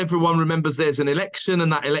until everyone remembers there's an election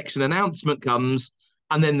and that election announcement comes,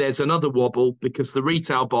 and then there's another wobble because the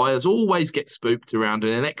retail buyers always get spooked around an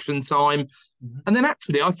election time. Mm-hmm. And then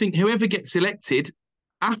actually, I think whoever gets elected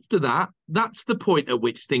after that, that's the point at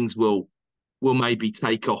which things will maybe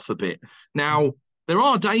take off a bit. Now, there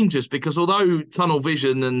are dangers because although tunnel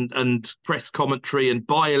vision and press commentary and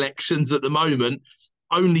by-elections at the moment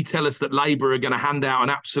only tell us that Labour are going to hand out an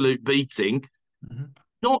absolute beating,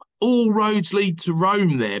 not all roads lead to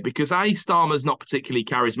Rome there because Starmer's not particularly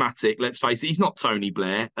charismatic. Let's face it, he's not Tony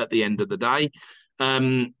Blair at the end of the day.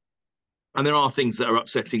 And there are things that are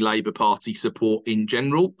upsetting Labour Party support in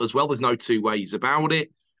general as well. There's no two ways about it.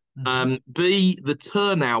 B, the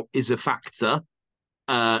turnout is a factor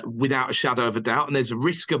without a shadow of a doubt, and there's a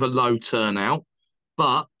risk of a low turnout.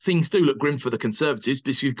 But things do look grim for the Conservatives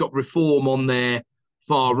because you've got Reform on their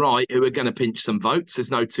far right who are going to pinch some votes. There's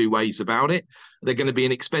no two ways about it. They're going to be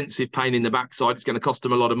an expensive pain in the backside. It's going to cost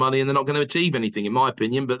them a lot of money, and they're not going to achieve anything, in my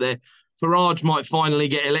opinion. But Farage might finally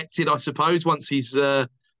get elected, I suppose, once he's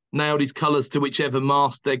nailed his colours to whichever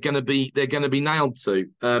mast they're going to be nailed to.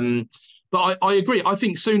 But I agree. I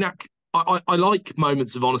think Sunak, I like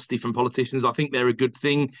moments of honesty from politicians. I think they're a good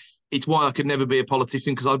thing. It's why I could never be a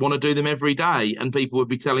politician because I want to do them every day. And people would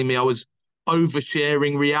be telling me I was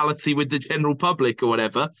oversharing reality with the general public or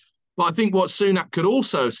whatever. But I think what Sunak could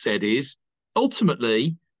also have said is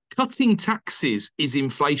ultimately cutting taxes is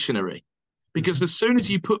inflationary because as soon as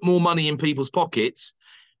you put more money in people's pockets,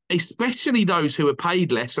 especially those who are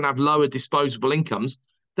paid less and have lower disposable incomes,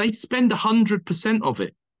 they spend 100% of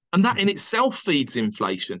it. And that in itself feeds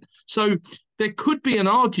inflation. So there could be an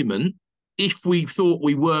argument, if we thought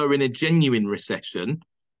we were in a genuine recession,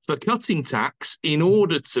 for cutting tax in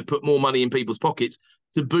order to put more money in people's pockets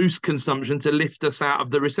to boost consumption, to lift us out of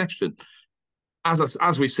the recession.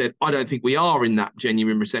 As we've said, I don't think we are in that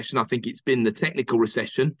genuine recession. I think it's been the technical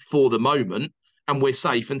recession for the moment, and we're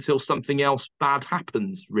safe until something else bad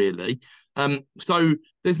happens, really. So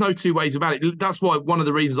there's no two ways about it. That's why one of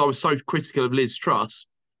the reasons I was so critical of Liz Truss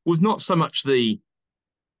was not so much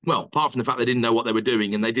apart from the fact they didn't know what they were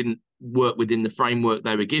doing and they didn't work within the framework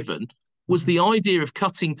they were given, was the idea of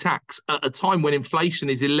cutting tax at a time when inflation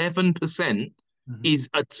is 11% is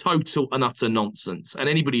a total and utter nonsense. And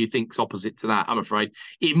anybody who thinks opposite to that, I'm afraid,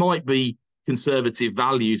 it might be conservative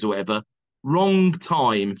values or whatever, wrong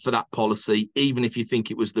time for that policy, even if you think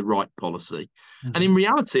it was the right policy. And in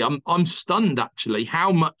reality, I'm stunned, actually,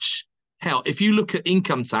 how much hell, if you look at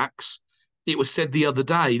income tax, it was said the other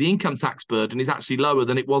day, the income tax burden is actually lower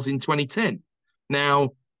than it was in 2010. Now,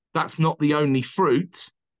 that's not the only fruit,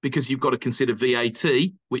 because you've got to consider VAT,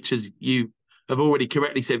 which, as you have already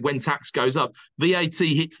correctly said, when tax goes up, VAT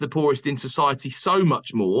hits the poorest in society so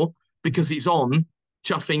much more because it's on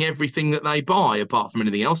chuffing everything that they buy, apart from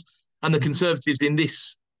anything else. And the Conservatives in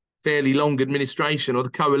this fairly long administration, or the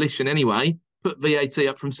coalition anyway, put VAT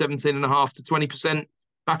up from 17.5% to 20%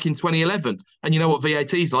 back in 2011. And you know what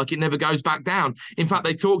VAT is like? It never goes back down. In fact,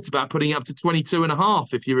 they talked about putting it up to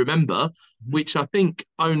 22.5, if you remember, which I think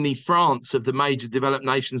only France, of the major developed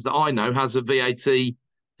nations that I know, has a VAT. I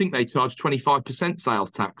think they charge 25%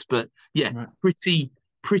 sales tax. But yeah, Right.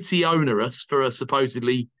 pretty onerous for a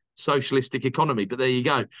supposedly socialistic economy. But there you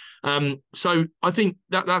go. So I think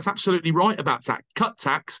that's absolutely right about tax. Cut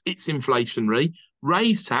tax, it's inflationary.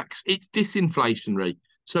 Raise tax, it's disinflationary.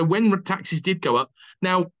 So when taxes did go up,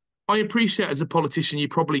 now I appreciate as a politician you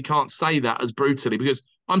probably can't say that as brutally, because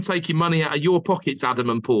I'm taking money out of your pockets,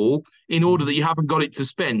 Adam and Paul, in order that you haven't got it to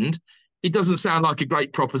spend. It doesn't sound like a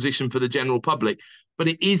great proposition for the general public, but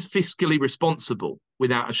it is fiscally responsible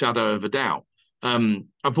without a shadow of a doubt.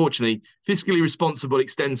 Unfortunately, fiscally responsible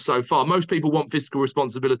extends so far. Most people want fiscal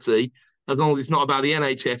responsibility as long as it's not about the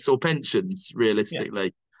NHS or pensions,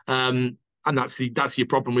 realistically. Yeah. And that's your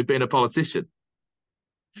problem with being a politician.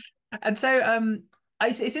 And so,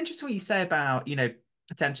 it's interesting what you say about,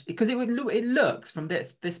 potential, because it looks from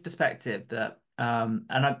this perspective that, and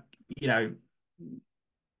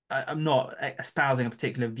I'm not espousing a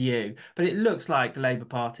particular view, but it looks like the Labour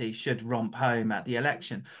Party should romp home at the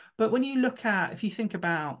election. But when you look at, if you think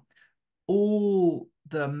about all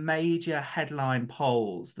the major headline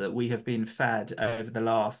polls that we have been fed over the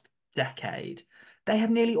last decade, they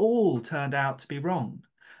have nearly all turned out to be wrong.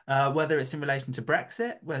 Whether it's in relation to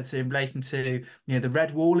Brexit, whether it's in relation to, the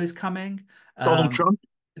Red Wall is coming, Donald Trump.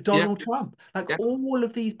 Donald Trump, like Yeah. all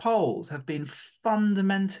of these polls have been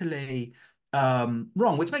fundamentally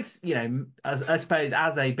wrong, which makes, as I suppose,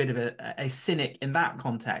 as a bit of a cynic in that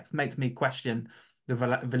context, makes me question the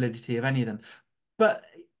validity of any of them. But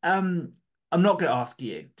I'm not going to ask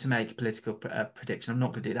you to make a political prediction. I'm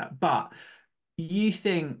not going to do that. But you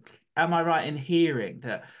think, am I right in hearing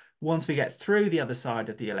that once we get through the other side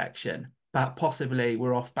of the election, that possibly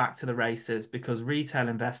we're off back to the races because retail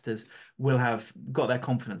investors will have got their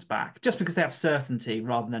confidence back just because they have certainty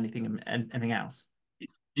rather than anything else?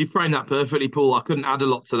 You framed that perfectly, Paul. I couldn't add a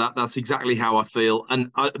lot to that. That's exactly how I feel.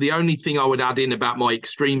 And the only thing I would add in about my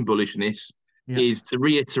extreme bullishness is to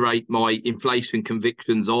reiterate my inflation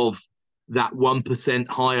convictions of that 1%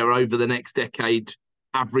 higher over the next decade,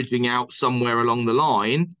 averaging out somewhere along the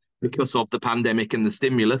line because of the pandemic and the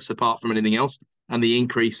stimulus, apart from anything else, and the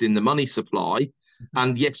increase in the money supply.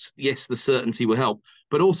 And yes, the certainty will help.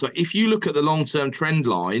 But also, if you look at the long-term trend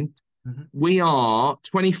line, we are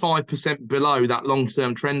 25% below that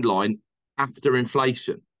long-term trend line after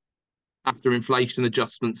inflation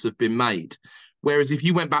adjustments have been made. Whereas if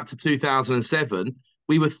you went back to 2007,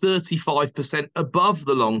 we were 35% above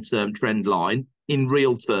the long-term trend line in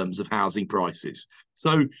real terms of housing prices.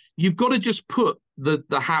 So you've got to just put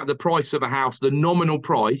the price of a house, the nominal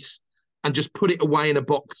price, and just put it away in a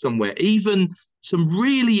box somewhere. Even some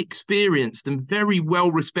really experienced and very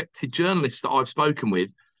well-respected journalists that I've spoken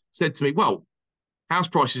with said to me, well, house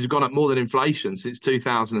prices have gone up more than inflation since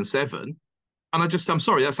 2007. And I'm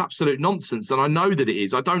sorry, that's absolute nonsense. And I know that it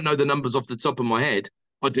is. I don't know the numbers off the top of my head.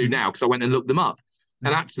 I do now because I went and looked them up.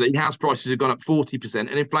 And actually, house prices have gone up 40% and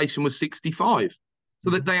inflation was 65%. So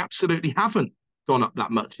that they absolutely haven't gone up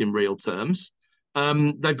that much in real terms.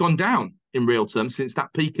 They've gone down in real terms since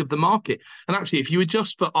that peak of the market. And actually, if you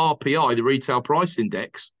adjust for RPI, the retail price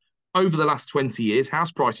index, over the last 20 years,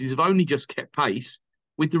 house prices have only just kept pace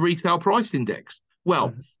with the retail price index.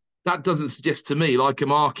 Well, that doesn't suggest to me like a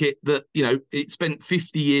market that, it spent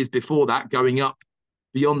 50 years before that going up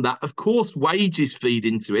beyond that. Of course, wages feed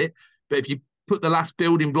into it. But if you put the last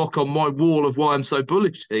building block on my wall of why I'm so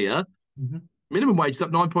bullish here, minimum wage is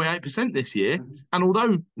up 9.8% this year. And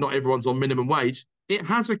although not everyone's on minimum wage, it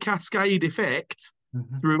has a cascade effect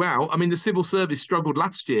throughout. I mean, the civil service struggled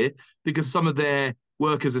last year because some of their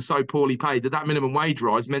workers are so poorly paid that minimum wage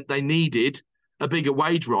rise meant they needed a bigger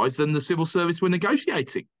wage rise than the civil service were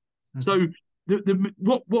negotiating. So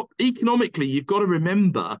what economically you've got to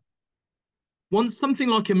remember, once something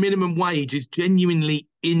like a minimum wage is genuinely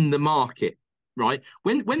in the market, right?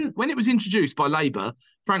 When it was introduced by Labour,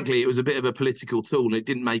 frankly, it was a bit of a political tool and it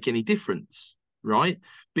didn't make any difference, right?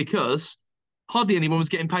 Because hardly anyone was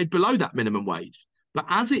getting paid below that minimum wage. But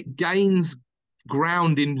as it gains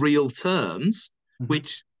ground in real terms,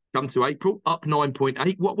 which come to April, up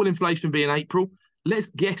 9.8. What will inflation be in April? Let's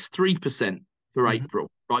guess 3% for April,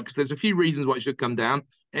 right? Because there's a few reasons why it should come down.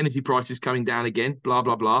 Energy prices coming down again, blah,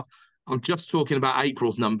 blah, blah. I'm just talking about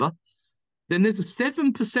April's number. Then there's a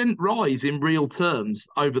 7% rise in real terms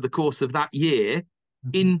over the course of that year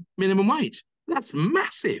in minimum wage. That's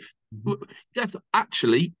massive. That's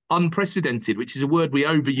actually unprecedented, which is a word we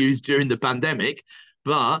overused during the pandemic,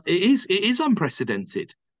 but it is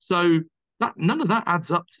unprecedented. So none of that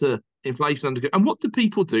adds up to inflation under control. And what do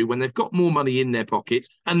people do when they've got more money in their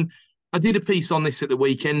pockets? And I did a piece on this at the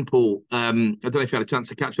weekend, Paul. I don't know if you had a chance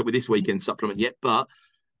to catch up with this weekend supplement yet, but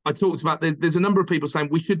I talked about there's a number of people saying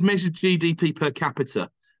we should measure GDP per capita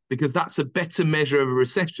because that's a better measure of a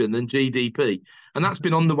recession than GDP. And that's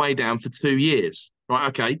been on the way down for 2 years. Right,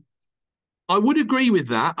 okay. I would agree with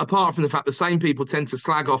that, apart from the fact the same people tend to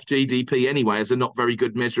slag off GDP anyway as a not very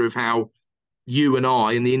good measure of how you and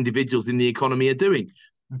I and the individuals in the economy are doing.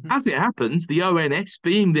 Mm-hmm. As it happens, the ONS,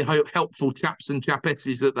 being the helpful chaps and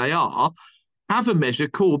chapesses that they are, have a measure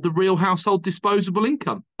called the Real Household Disposable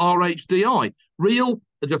Income, RHDI, real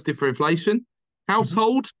adjusted for inflation,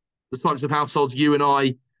 household, the types of households you and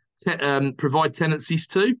I provide tenancies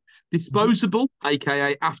to, disposable,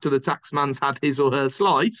 aka after the tax man's had his or her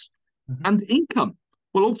slice, and income.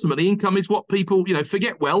 Well, ultimately, income is what people,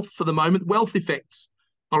 forget wealth for the moment. Wealth effects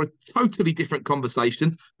are a totally different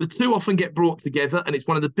conversation. The two often get brought together, and it's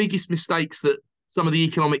one of the biggest mistakes that some of the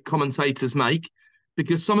economic commentators make,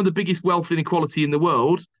 because some of the biggest wealth inequality in the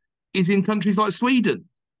world is in countries like Sweden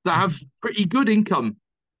that have pretty good income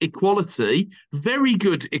equality, very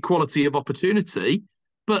good equality of opportunity,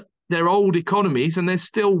 but they're old economies and there's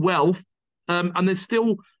still wealth and there's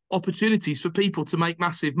still opportunities for people to make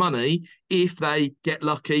massive money if they get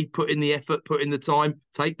lucky, put in the effort, put in the time,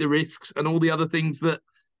 take the risks, and all the other things that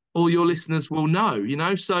all your listeners will know,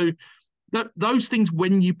 So those things,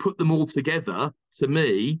 when you put them all together, to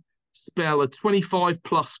me, spell a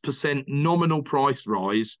 25+% nominal price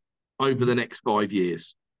rise over the next 5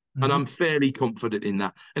 years. Mm-hmm. And I'm fairly confident in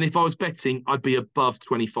that. And if I was betting, I'd be above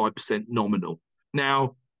 25% nominal.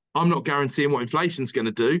 Now, I'm not guaranteeing what inflation's going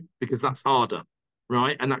to do because that's harder,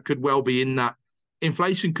 right? And that could well be in that.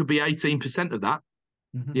 Inflation could be 18% of that,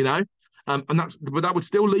 but that would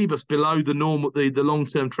still leave us below the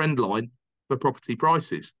long-term trend line for property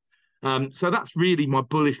prices. So that's really my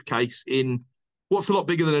bullish case in what's a lot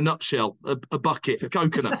bigger than a nutshell, a bucket, a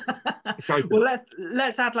coconut. Well,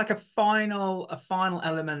 let's add like a final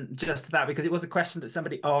element just to that, because it was a question that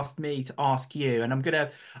somebody asked me to ask you, and I'm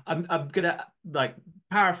gonna like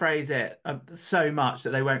paraphrase it so much that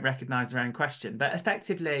they won't recognize their own question. But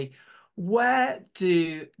effectively, where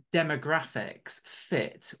do demographics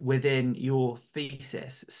fit within your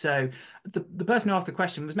thesis? So the person who asked the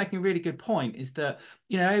question was making a really good point, is that,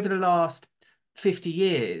 over the last 50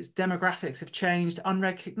 years, demographics have changed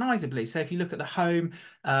unrecognizably. So if you look at the home,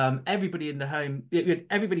 everybody in the home,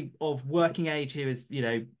 everybody of working age who is,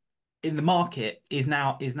 in the market is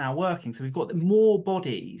now working. So we've got more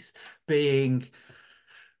bodies being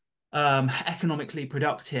economically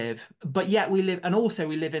productive, but yet we live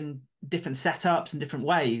in different setups and different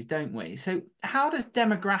ways, don't we? So how does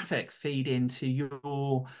demographics feed into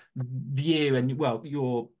your view and, well,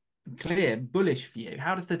 your clear bullish view?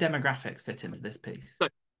 How does the demographics fit into this piece? So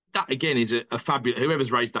that again is a fabulous.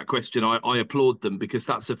 Whoever's raised that question, I applaud them, because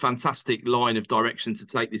that's a fantastic line of direction to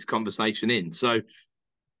take this conversation in. So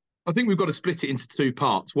I think we've got to split it into two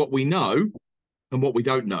parts: what we know and what we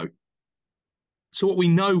don't know. So what we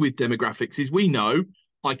know with demographics is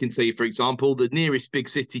I can tell you, for example, the nearest big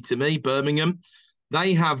city to me, Birmingham,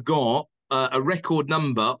 they have got a record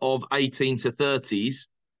number of 18 to 30s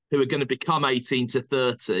who are going to become 18 to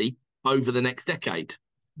 30 over the next decade.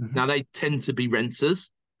 Mm-hmm. Now, they tend to be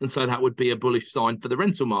renters, and so that would be a bullish sign for the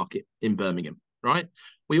rental market in Birmingham, right?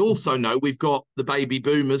 We also know we've got the baby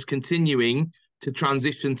boomers continuing to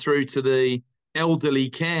transition through to the elderly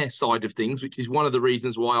care side of things, which is one of the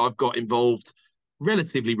reasons why I've got involved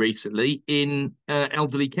relatively recently in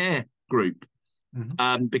elderly care group.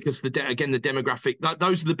 Mm-hmm. Because the demographic,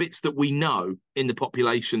 those are the bits that we know in the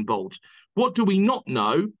population bulge. What do we not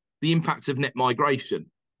know? The impact of net migration.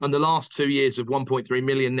 And the last 2 years of 1.3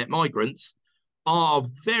 million net migrants are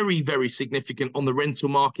very, very significant on the rental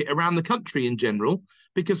market around the country in general,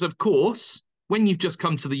 because, of course, when you've just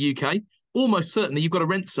come to the UK, almost certainly you've got to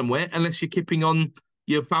rent somewhere unless you're kipping on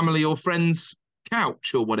your family or friends'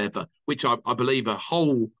 couch or whatever, which I believe a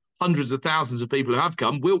whole hundreds of thousands of people who have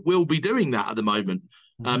come will be doing that at the moment,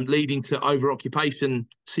 leading to over-occupation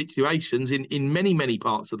situations in many, many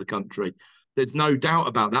parts of the country. There's no doubt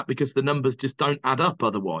about that, because the numbers just don't add up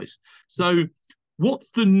otherwise. So what's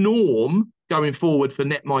the norm going forward for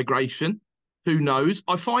net migration? Who knows?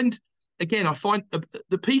 I find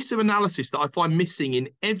the piece of analysis that I find missing in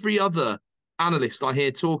every other analyst I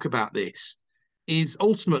hear talk about this is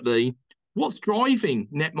ultimately what's driving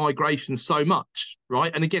net migration so much,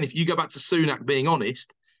 right? And again, if you go back to Sunak being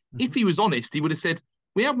honest, if he was honest, he would have said,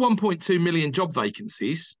 we have 1.2 million job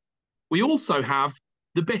vacancies. We also have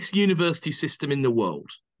the best university system in the world,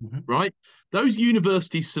 right? Those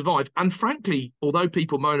universities survive. And frankly, although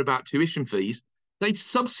people moan about tuition fees, They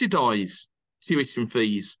subsidise tuition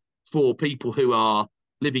fees for people who are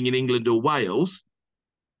living in England or Wales.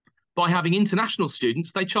 By having international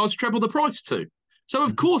students, they charge treble the price to. So,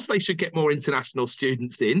 of course, they should get more international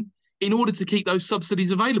students in order to keep those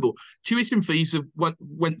subsidies available. Tuition fees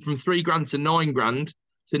went from £3,000 to £9,000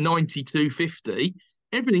 to 92.50.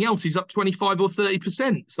 Everything else is up 25 or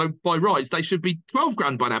 30%. So, by rights, they should be 12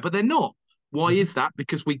 grand by now, but they're not. Why is that?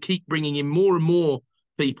 Because we keep bringing in more and more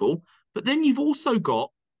people. But then you've also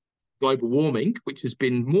got global warming, which has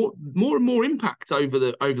been more and more impact over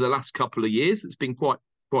the last couple of years. It's been quite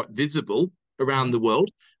visible around the world,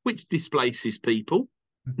 which displaces people.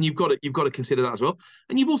 And you've got to consider that as well.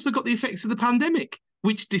 And you've also got the effects of the pandemic,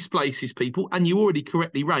 which displaces people. And you already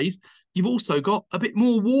correctly raised, you've also got a bit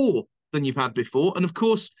more war than you've had before. And of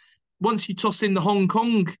course, once you toss in the Hong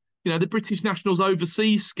Kong, the British Nationals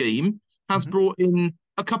Overseas Scheme has brought in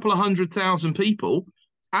a couple of 100,000 people,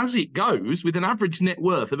 as it goes, with an average net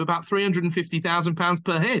worth of about £350,000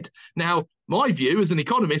 per head. Now, my view as an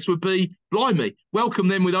economist would be, blimey, welcome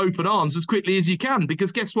them with open arms as quickly as you can,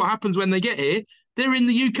 because guess what happens when they get here? They're in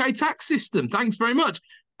the UK tax system. Thanks very much.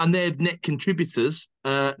 And they're net contributors,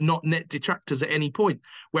 not net detractors at any point.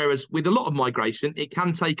 Whereas with a lot of migration, it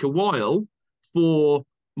can take a while for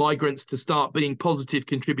migrants to start being positive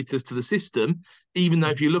contributors to the system, even though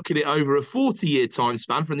if you look at it over a 40-year time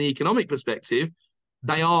span from the economic perspective,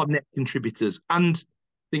 they are net contributors. And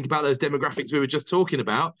think about those demographics we were just talking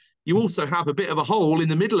about. You also have a bit of a hole in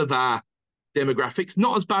the middle of our demographics,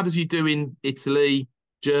 not as bad as you do in Italy,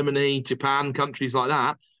 Germany, Japan, countries like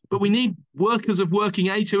that. But we need workers of working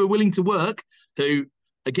age who are willing to work, who,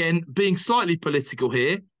 again, being slightly political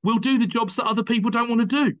here, will do the jobs that other people don't want to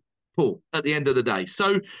do, Paul, at the end of the day.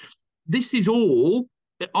 So this is all,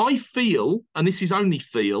 I feel, and this is only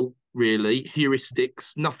feel, really,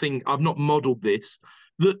 heuristics, nothing, I've not modelled this,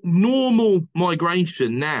 that normal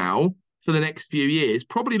migration now for the next few years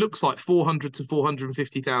probably looks like 400 to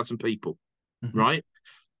 450,000 people, right?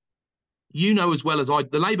 You know as well as I,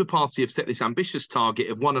 the Labour Party have set this ambitious target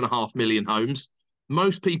of 1.5 million homes.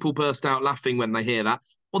 Most people burst out laughing when they hear that,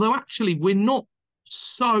 although actually we're not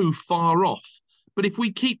so far off. But if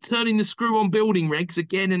we keep turning the screw on building regs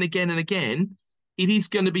again and again and again, it is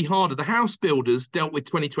going to be harder. The house builders dealt with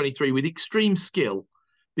 2023 with extreme skill,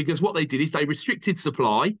 because what they did is they restricted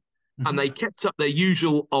supply and they kept up their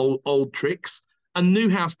usual old tricks, and new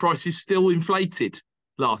house prices still inflated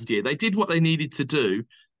last year. They did what they needed to do.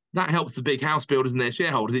 That helps the big house builders and their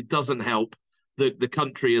shareholders. It doesn't help the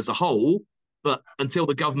country as a whole. But until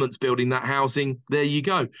the government's building that housing, there you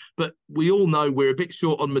go. But we all know we're a bit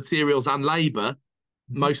short on materials and labour,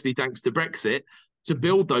 mostly thanks to Brexit, to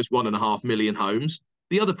build those 1.5 million homes.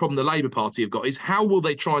 The other problem the Labour Party have got is how will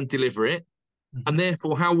they try and deliver it? And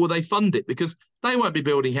therefore, how will they fund it? Because they won't be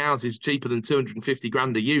building houses cheaper than 250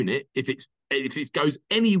 grand a unit. If it goes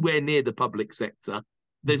anywhere near the public sector,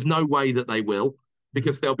 there's no way that they will,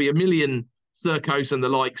 because there'll be a million Sercos and the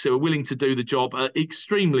likes who are willing to do the job at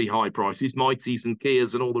extremely high prices, Mighties and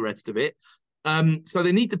Kias and all the rest of it. So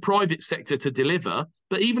they need the private sector to deliver.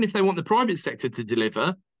 But even if they want the private sector to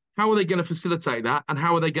deliver, how are they going to facilitate that, and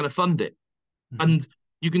how are they going to fund it? And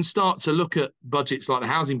you can start to look at budgets like the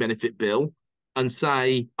Housing Benefit Bill and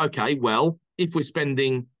say, okay, well, if we're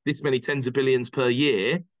spending this many tens of billions per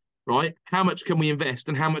year, right, how much can we invest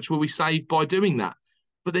and how much will we save by doing that?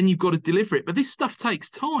 But then you've got to deliver it. But this stuff takes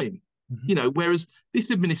time, whereas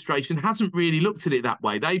this administration hasn't really looked at it that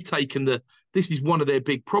way. They've taken this is one of their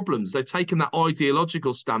big problems. They've taken that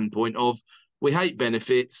ideological standpoint of, we hate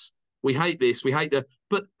benefits, we hate this, we hate that.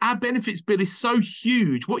 But our benefits bill is so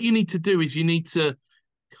huge. What you need to do is you need to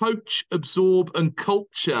coach, absorb, and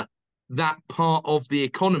culture that part of the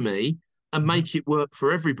economy and make it work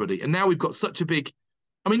for everybody. And now we've got such a big,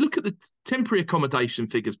 I mean, look at the temporary accommodation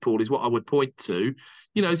figures, Paul, is what I would point to.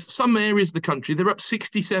 Some areas of the country, they're up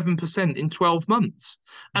 67% in 12 months.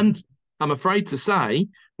 And I'm afraid to say,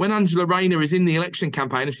 when Angela Rayner is in the election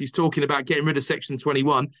campaign and she's talking about getting rid of Section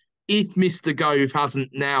 21, if Mr. Gove hasn't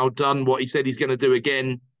now done what he said he's going to do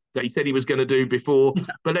again, that he said he was going to do before,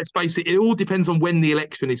 but let's face it, it all depends on when the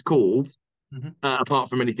election is called, apart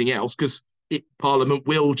from anything else, because Parliament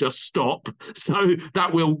will just stop. So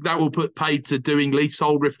that will put paid to doing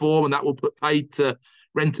leasehold reform, and that will put paid to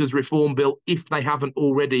renters reform bill if they haven't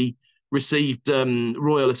already received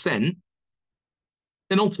royal assent.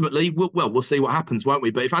 Then ultimately, we'll see what happens, won't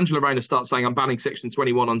we? But if Angela Rayner starts saying, I'm banning Section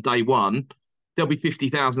 21 on day one, there'll be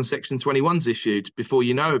 50,000 Section 21s issued before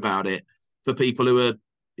you know about it, for people who are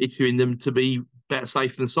issuing them to be better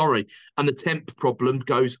safe than sorry. And the temp problem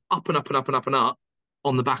goes up and up and up and up and up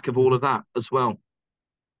on the back of all of that as well.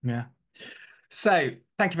 Yeah. So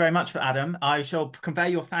Thank you very much for Adam. I shall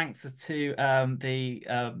convey your thanks to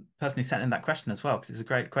the person who sent in that question as well, because it's a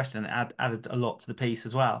great question and added a lot to the piece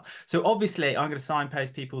as well. So obviously, I'm going to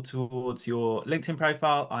signpost people towards your LinkedIn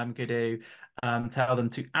profile. I'm going to tell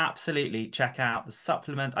them to absolutely check out the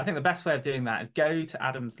supplement. I think the best way of doing that is go to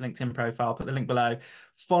Adam's LinkedIn profile, put the link below,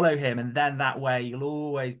 follow him, and then that way you'll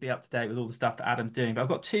always be up to date with all the stuff that Adam's doing. But I've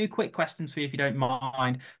got two quick questions for you, if you don't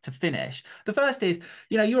mind, to finish. The first is,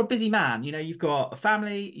 you're a busy man. You've got a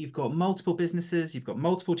family, you've got multiple businesses, you've got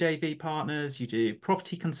multiple JV partners, you do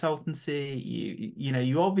property consultancy,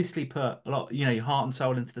 you obviously put a lot, your heart and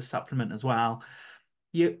soul into the supplement as well.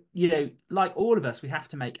 Like all of us, we have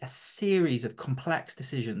to make a series of complex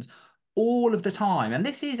decisions all of the time, and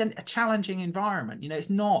this is a challenging environment. It's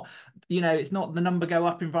not the number go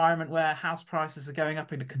up environment where house prices are going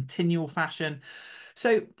up in a continual fashion.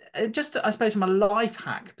 So, just I suppose from a life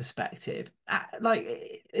hack perspective,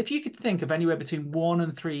 like if you could think of anywhere between one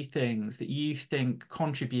and three things that you think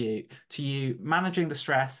contribute to you managing the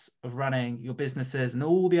stress of running your businesses and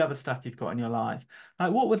all the other stuff you've got in your life,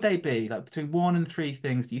 like what would they be? Like between one and three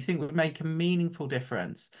things do you think would make a meaningful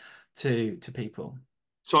difference to people?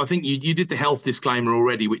 So I think you did the health disclaimer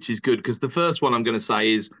already, which is good, because the first one I'm going to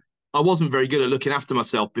say is I wasn't very good at looking after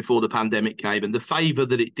myself before the pandemic came, and the favour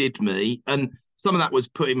that it did me, and some of that was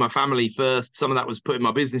putting my family first, some of that was putting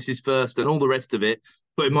my businesses first, and all the rest of it,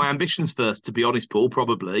 putting my ambitions first, to be honest, Paul,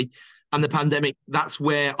 probably. And the pandemic, that's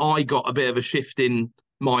where I got a bit of a shift in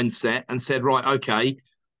mindset and said, right, okay,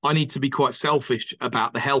 I need to be quite selfish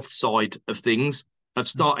about the health side of things. I've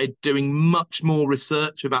started doing much more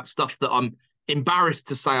research about stuff that I'm embarrassed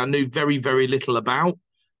to say I knew very, very little about,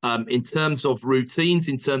 in terms of routines,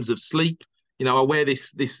 in terms of sleep. I wear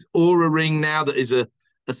this Aura ring now that is a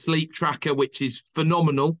sleep tracker, which is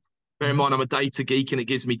phenomenal. Bear in mind, I'm a data geek and it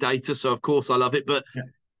gives me data. So, of course, I love it. But Yeah.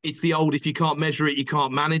 it's the old, if you can't measure it, you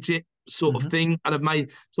can't manage it sort of thing. And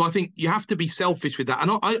so I think you have to be selfish with that.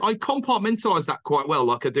 And I compartmentalize that quite well,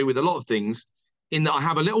 like I do with a lot of things, in that I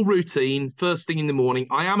have a little routine first thing in the morning.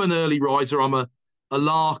 I am an early riser. I'm a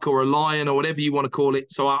lark or a lion or whatever you want to call it.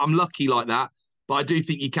 So I'm lucky like that. But I do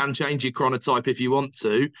think you can change your chronotype if you want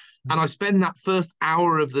to. And I spend that first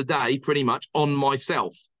hour of the day pretty much on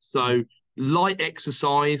myself. So light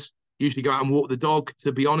exercise, usually go out and walk the dog,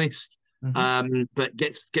 to be honest. But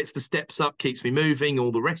gets the steps up, keeps me moving,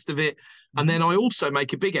 all the rest of it. And then I also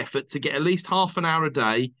make a big effort to get at least half an hour a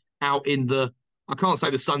day out in I can't say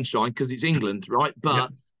the sunshine because it's England, right?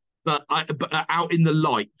 But out in the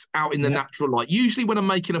light, out in the natural light, usually when I'm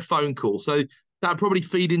making a phone call. So that'd probably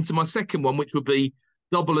feed into my second one, which would be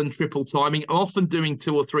double and triple timing. I'm often doing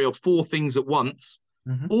 2 or 3 or 4 things at once,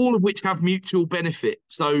 all of which have mutual benefit.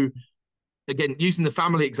 So again, using the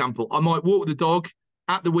family example, I might walk the dog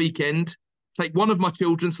at the weekend, take one of my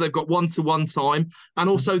children, so they've got one-to-one time, and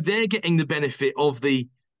also they're getting the benefit of the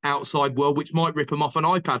outside world, which might rip them off an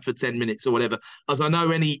iPad for 10 minutes or whatever. As I know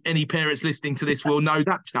any parents listening to this will know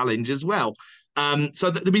that challenge as well. So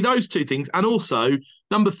there'll be those 2 things. And also,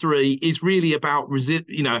 number 3 is really about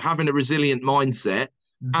having a resilient mindset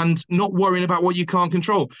and not worrying about what you can't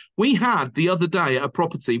control. We had the other day at a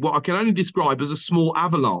property what I can only describe as a small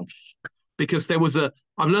avalanche, because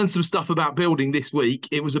I've learned some stuff about building this week.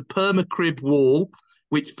 It was a permacrib wall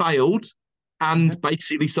which failed, and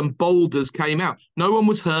basically some boulders came out. No one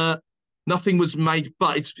was hurt, nothing was made,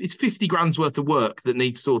 but it's 50 grand's worth of work that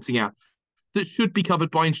needs sorting out, that should be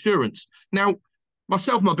covered by insurance. Now,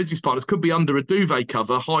 myself and my business partners could be under a duvet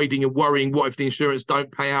cover, hiding and worrying, what if the insurance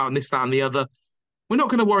don't pay out and this, that, and the other. We're not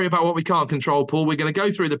going to worry about what we can't control, Paul. We're going to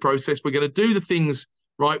go through the process. We're going to do the things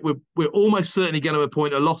right. We're almost certainly going to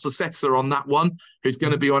appoint a loss assessor on that one, who's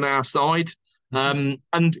going to be on our side. And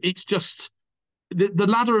it's just the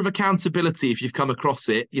ladder of accountability, if you've come across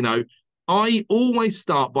it. I always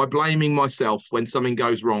start by blaming myself when something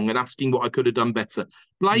goes wrong and asking what I could have done better.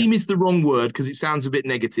 Blame is the wrong word because it sounds a bit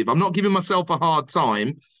negative. I'm not giving myself a hard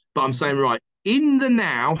time, but I'm saying, right, in the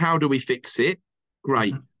now, how do we fix it?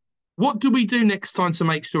 Great. What do we do next time to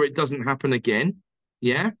make sure it doesn't happen again?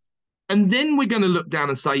 Yeah. And then we're going to look down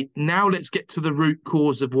and say, now let's get to the root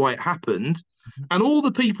cause of why it happened. And all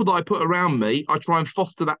the people that I put around me, I try and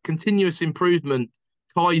foster that continuous improvement,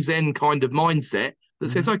 Kaizen kind of mindset that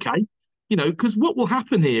says, okay, because what will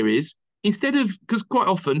happen here is, because quite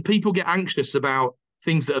often people get anxious about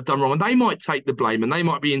things that have done wrong and they might take the blame and they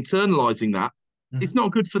might be internalizing that. It's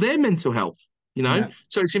not good for their mental health,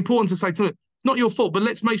 So it's important to say to them, not your fault, but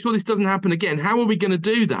let's make sure this doesn't happen again. How are we going to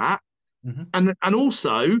do that? And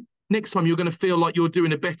also, next time you're going to feel like you're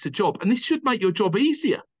doing a better job. And this should make your job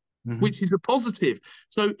easier. Hmm. which is a positive.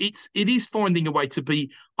 So it is finding a way to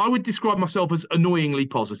be. I would describe myself as annoyingly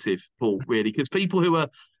positive, Paul. Really, because people who are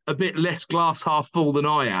a bit less glass half full than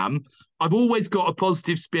I am, I've always got a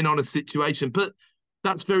positive spin on a situation, but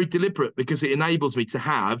that's very deliberate because it enables me to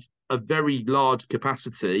have a very large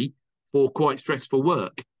capacity for quite stressful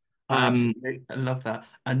work. I Um, absolutely love that.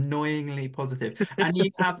 Annoyingly positive. And you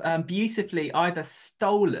have beautifully either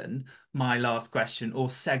stolen my last question or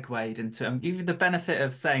segued into it. I'm giving you the benefit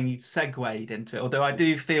of saying you've segued into it, although I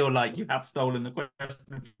do feel like you have stolen the question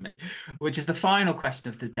from me, which is the final question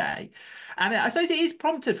of the day. And I suppose it is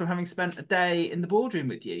prompted from having spent a day in the boardroom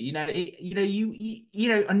with you.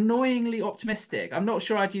 Annoyingly optimistic. I'm not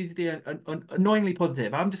sure I'd use the annoyingly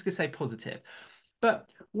positive. I'm just going to say positive. But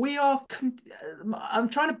I'm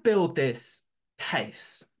trying to build this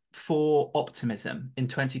case for optimism in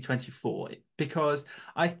 2024 because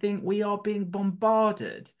I think we are being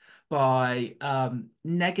bombarded by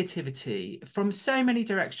negativity from so many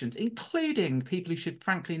directions, including people who should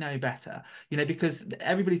frankly know better, because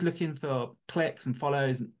everybody's looking for clicks and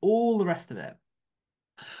follows and all the rest of it.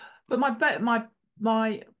 But my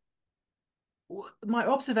my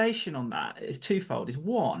observation on that is twofold. Is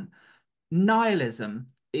one, nihilism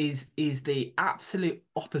is the absolute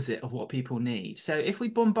opposite of what people need. So if we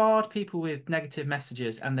bombard people with negative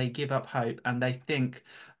messages and they give up hope and they think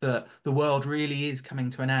that the world really is coming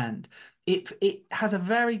to an end, it has a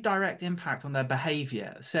very direct impact on their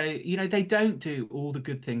behavior. So, they don't do all the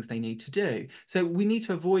good things they need to do. So we need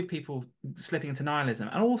to avoid people slipping into nihilism.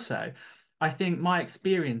 And also, I think my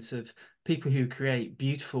experience of people who create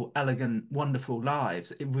beautiful, elegant, wonderful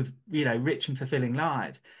lives with, rich and fulfilling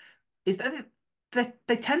lives is that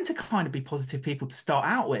they tend to kind of be positive people to start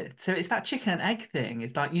out with. So it's that chicken and egg thing.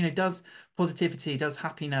 It's like, does positivity, does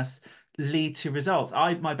happiness lead to results?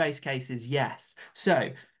 My base case is yes. So,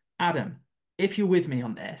 Adam, if you're with me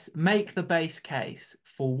on this, make the base case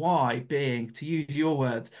for why being, to use your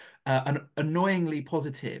words, an annoyingly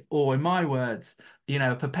positive, or in my words,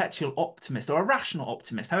 a perpetual optimist or a rational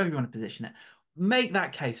optimist, however you want to position it. Make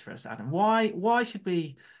that case for us, Adam. Why should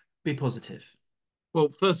we be positive? well,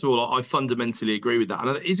 first of all, I fundamentally agree with that.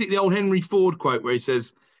 And is it the old Henry Ford quote where he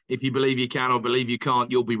says, "If you believe you can or believe you can't,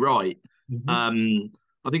 you'll be right"? Mhm. Um,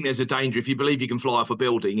 I think there's a danger if you believe you can fly off a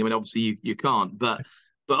building. I mean, obviously you can't, but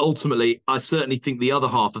ultimately, I certainly think the other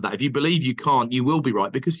half of that, if you believe you can't, you will be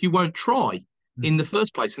right because you won't try in the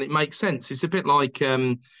first place, and it makes sense. It's a bit like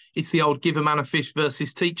it's the old give a man a fish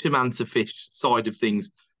versus teach a man to fish side of things.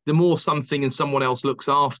 The more something and someone else looks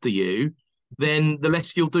after you, then the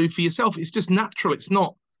less you'll do for yourself. It's just natural. It's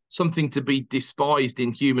not something to be despised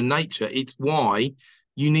in human nature. It's why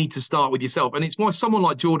you need to start with yourself. And it's why someone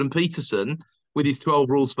like Jordan Peterson, with his 12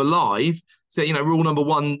 rules for life, say, rule number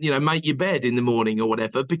one, make your bed in the morning or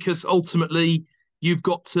whatever, because ultimately you've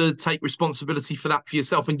got to take responsibility for that for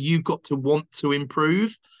yourself and you've got to want to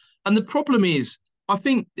improve. And the problem is, I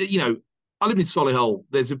think, I live in Solihull.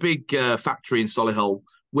 There's a big factory in Solihull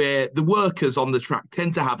where the workers on the track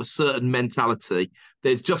tend to have a certain mentality.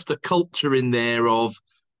 There's just a culture in there of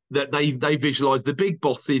that they visualize the big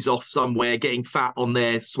bosses off somewhere getting fat on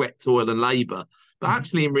their sweat, toil, and labor. But Mhm.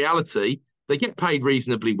 actually, in reality, they get paid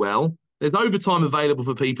reasonably well. There's overtime available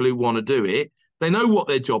for people who want to do it. They know what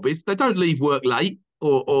their job is. They don't leave work late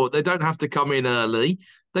or they don't have to come in early.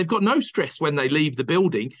 They've got no stress when they leave the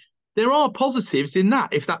building. There are positives in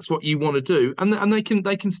that if that's what you want to do, and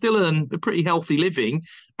they can still earn a pretty healthy living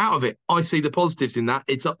out of it. I see the positives in that.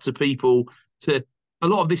 It's up to people to. A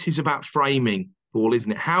lot of this is about framing, Paul,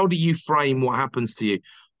 isn't it? How do you frame what happens to you?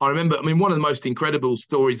 I remember, I mean, one of the most incredible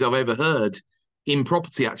stories I've ever heard in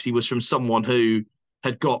property actually was from someone who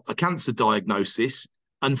had got a cancer diagnosis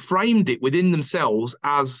and framed it within themselves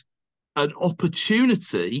as an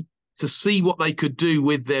opportunity to see what they could do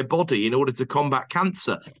with their body in order to combat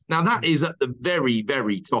cancer. Now, that is at the very,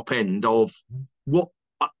 very top end of what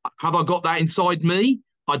have I got that inside me?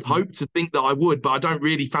 I'd hope to think that I would, but I don't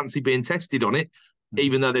really fancy being tested on it,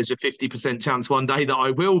 even though there's a 50% chance one day that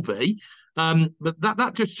I will be. But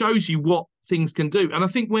that just shows you what things can do. And I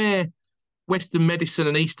think where Western medicine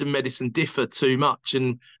and Eastern medicine differ too much,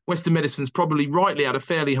 and Western medicine's probably rightly had a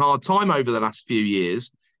fairly hard time over the last few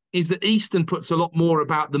years, is that Eastern puts a lot more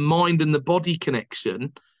about the mind and the body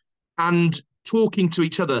connection and talking to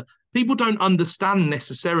each other. People don't understand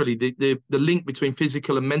necessarily the link between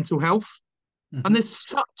physical and mental health. And Mhm. there's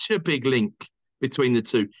such a big link between the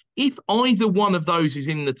two. If either one of those is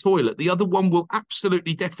in the toilet, the other one will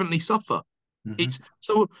absolutely definitely suffer. Mhm. It's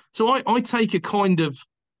so I take a kind of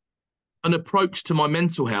an approach to my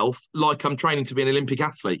mental health like I'm training to be an Olympic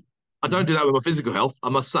athlete. I don't Mhm. do that with my physical health, I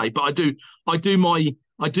must say, but I do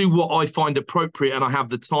I do what I find appropriate and I have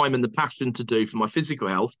the time and the passion to do for my physical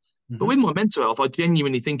health. But Hmm. with my mental health, I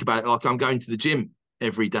genuinely think about it like I'm going to the gym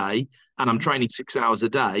every day and I'm training 6 hours a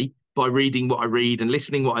day by reading what I read and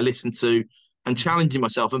listening what I listen to and challenging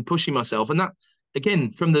myself and pushing myself. And that,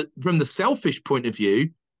 again, from the selfish point of view,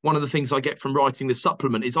 one of the things I get from writing the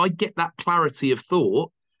supplement is I get that clarity of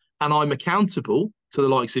thought and I'm accountable to the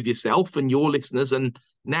likes of yourself and your listeners. And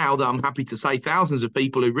now that I'm happy to say thousands of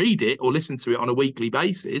people who read it or listen to it on a weekly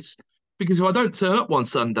basis, because if I don't turn up one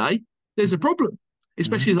Sunday, there's a problem.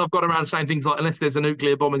 Especially Hmm. as I've gone around saying things like, unless there's a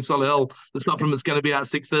nuclear bomb in Solihull, the supplement's going to be out at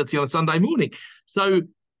 6:30 on a Sunday morning. So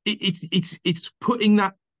it's putting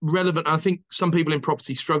that relevant. I think some people in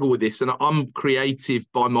property struggle with this, and I'm creative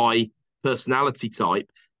by my personality type.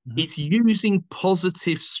 Hmm. It's using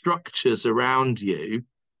positive structures around you.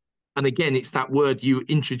 And again, it's that word you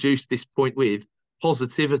introduced this point with,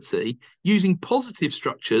 positivity, using positive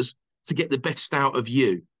structures to get the best out of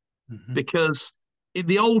you. Hmm. Because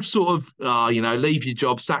the old sort of, leave your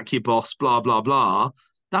job, sack your boss, blah, blah, blah,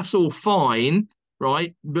 that's all fine,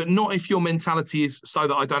 right? But not if your mentality is so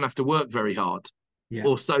that I don't have to work very hard. Yeah.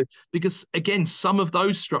 Or so, because again, some of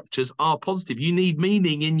those structures are positive. You need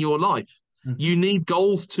meaning in your life. Hmm. You need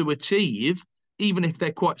goals to achieve, even if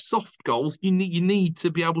they're quite soft goals. You need to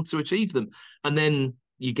be able to achieve them, and then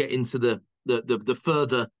you get into the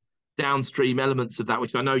further downstream elements of that,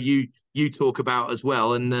 which I know you talk about as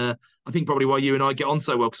well. And I think probably why you and I get on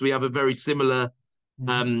so well because we have Hmm. a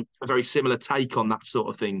very similar take on that sort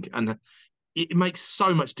of thing, and it makes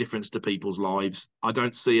so much difference to people's lives. I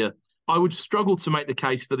don't see a. I would struggle to make the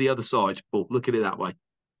case for the other side, Paul. Look at it that way.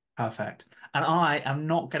 Perfect. And I am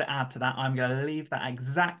not going to add to that. I'm going to leave that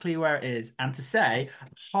exactly where it is and to say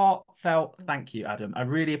heartfelt thank you, Adam. I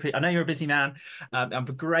really appreciate. I know you're a busy man. I'm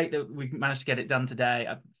great that we managed to get it done today.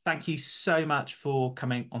 Thank you so much for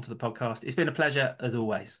coming onto the podcast. It's been a pleasure as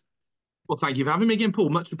always. Well, thank you for having me again, Paul.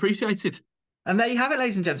 Much appreciated. And there you have it,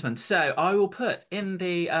 ladies and gentlemen. So I will put in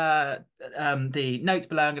the notes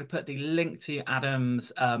below. I'm going to put the link to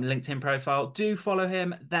Adam's LinkedIn profile. Do follow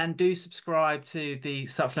him, then do subscribe to the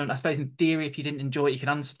supplement. I suppose in theory, if you didn't enjoy it, you can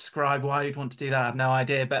unsubscribe. Why you'd want to do that, I have no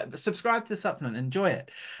idea. But subscribe to the supplement, enjoy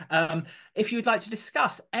it. If you'd like to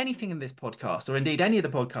discuss anything in this podcast, or indeed any of the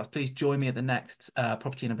podcasts, please join me at the next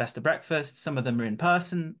Property and Investor Breakfast. Some of them are in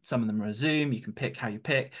person, some of them are Zoom. You can pick, how you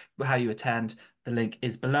attend. The link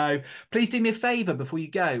is below. Please do me a favor before you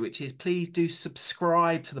go, which is please do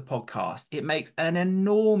subscribe to the podcast. It makes an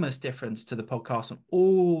enormous difference to the podcast on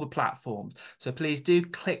all the platforms. So please do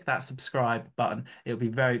click that subscribe button. It will be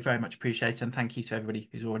very, very much appreciated. And thank you to everybody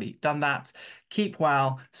who's already done that. Keep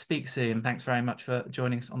well, speak soon. Thanks very much for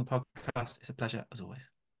joining us on the podcast. It's a pleasure as always.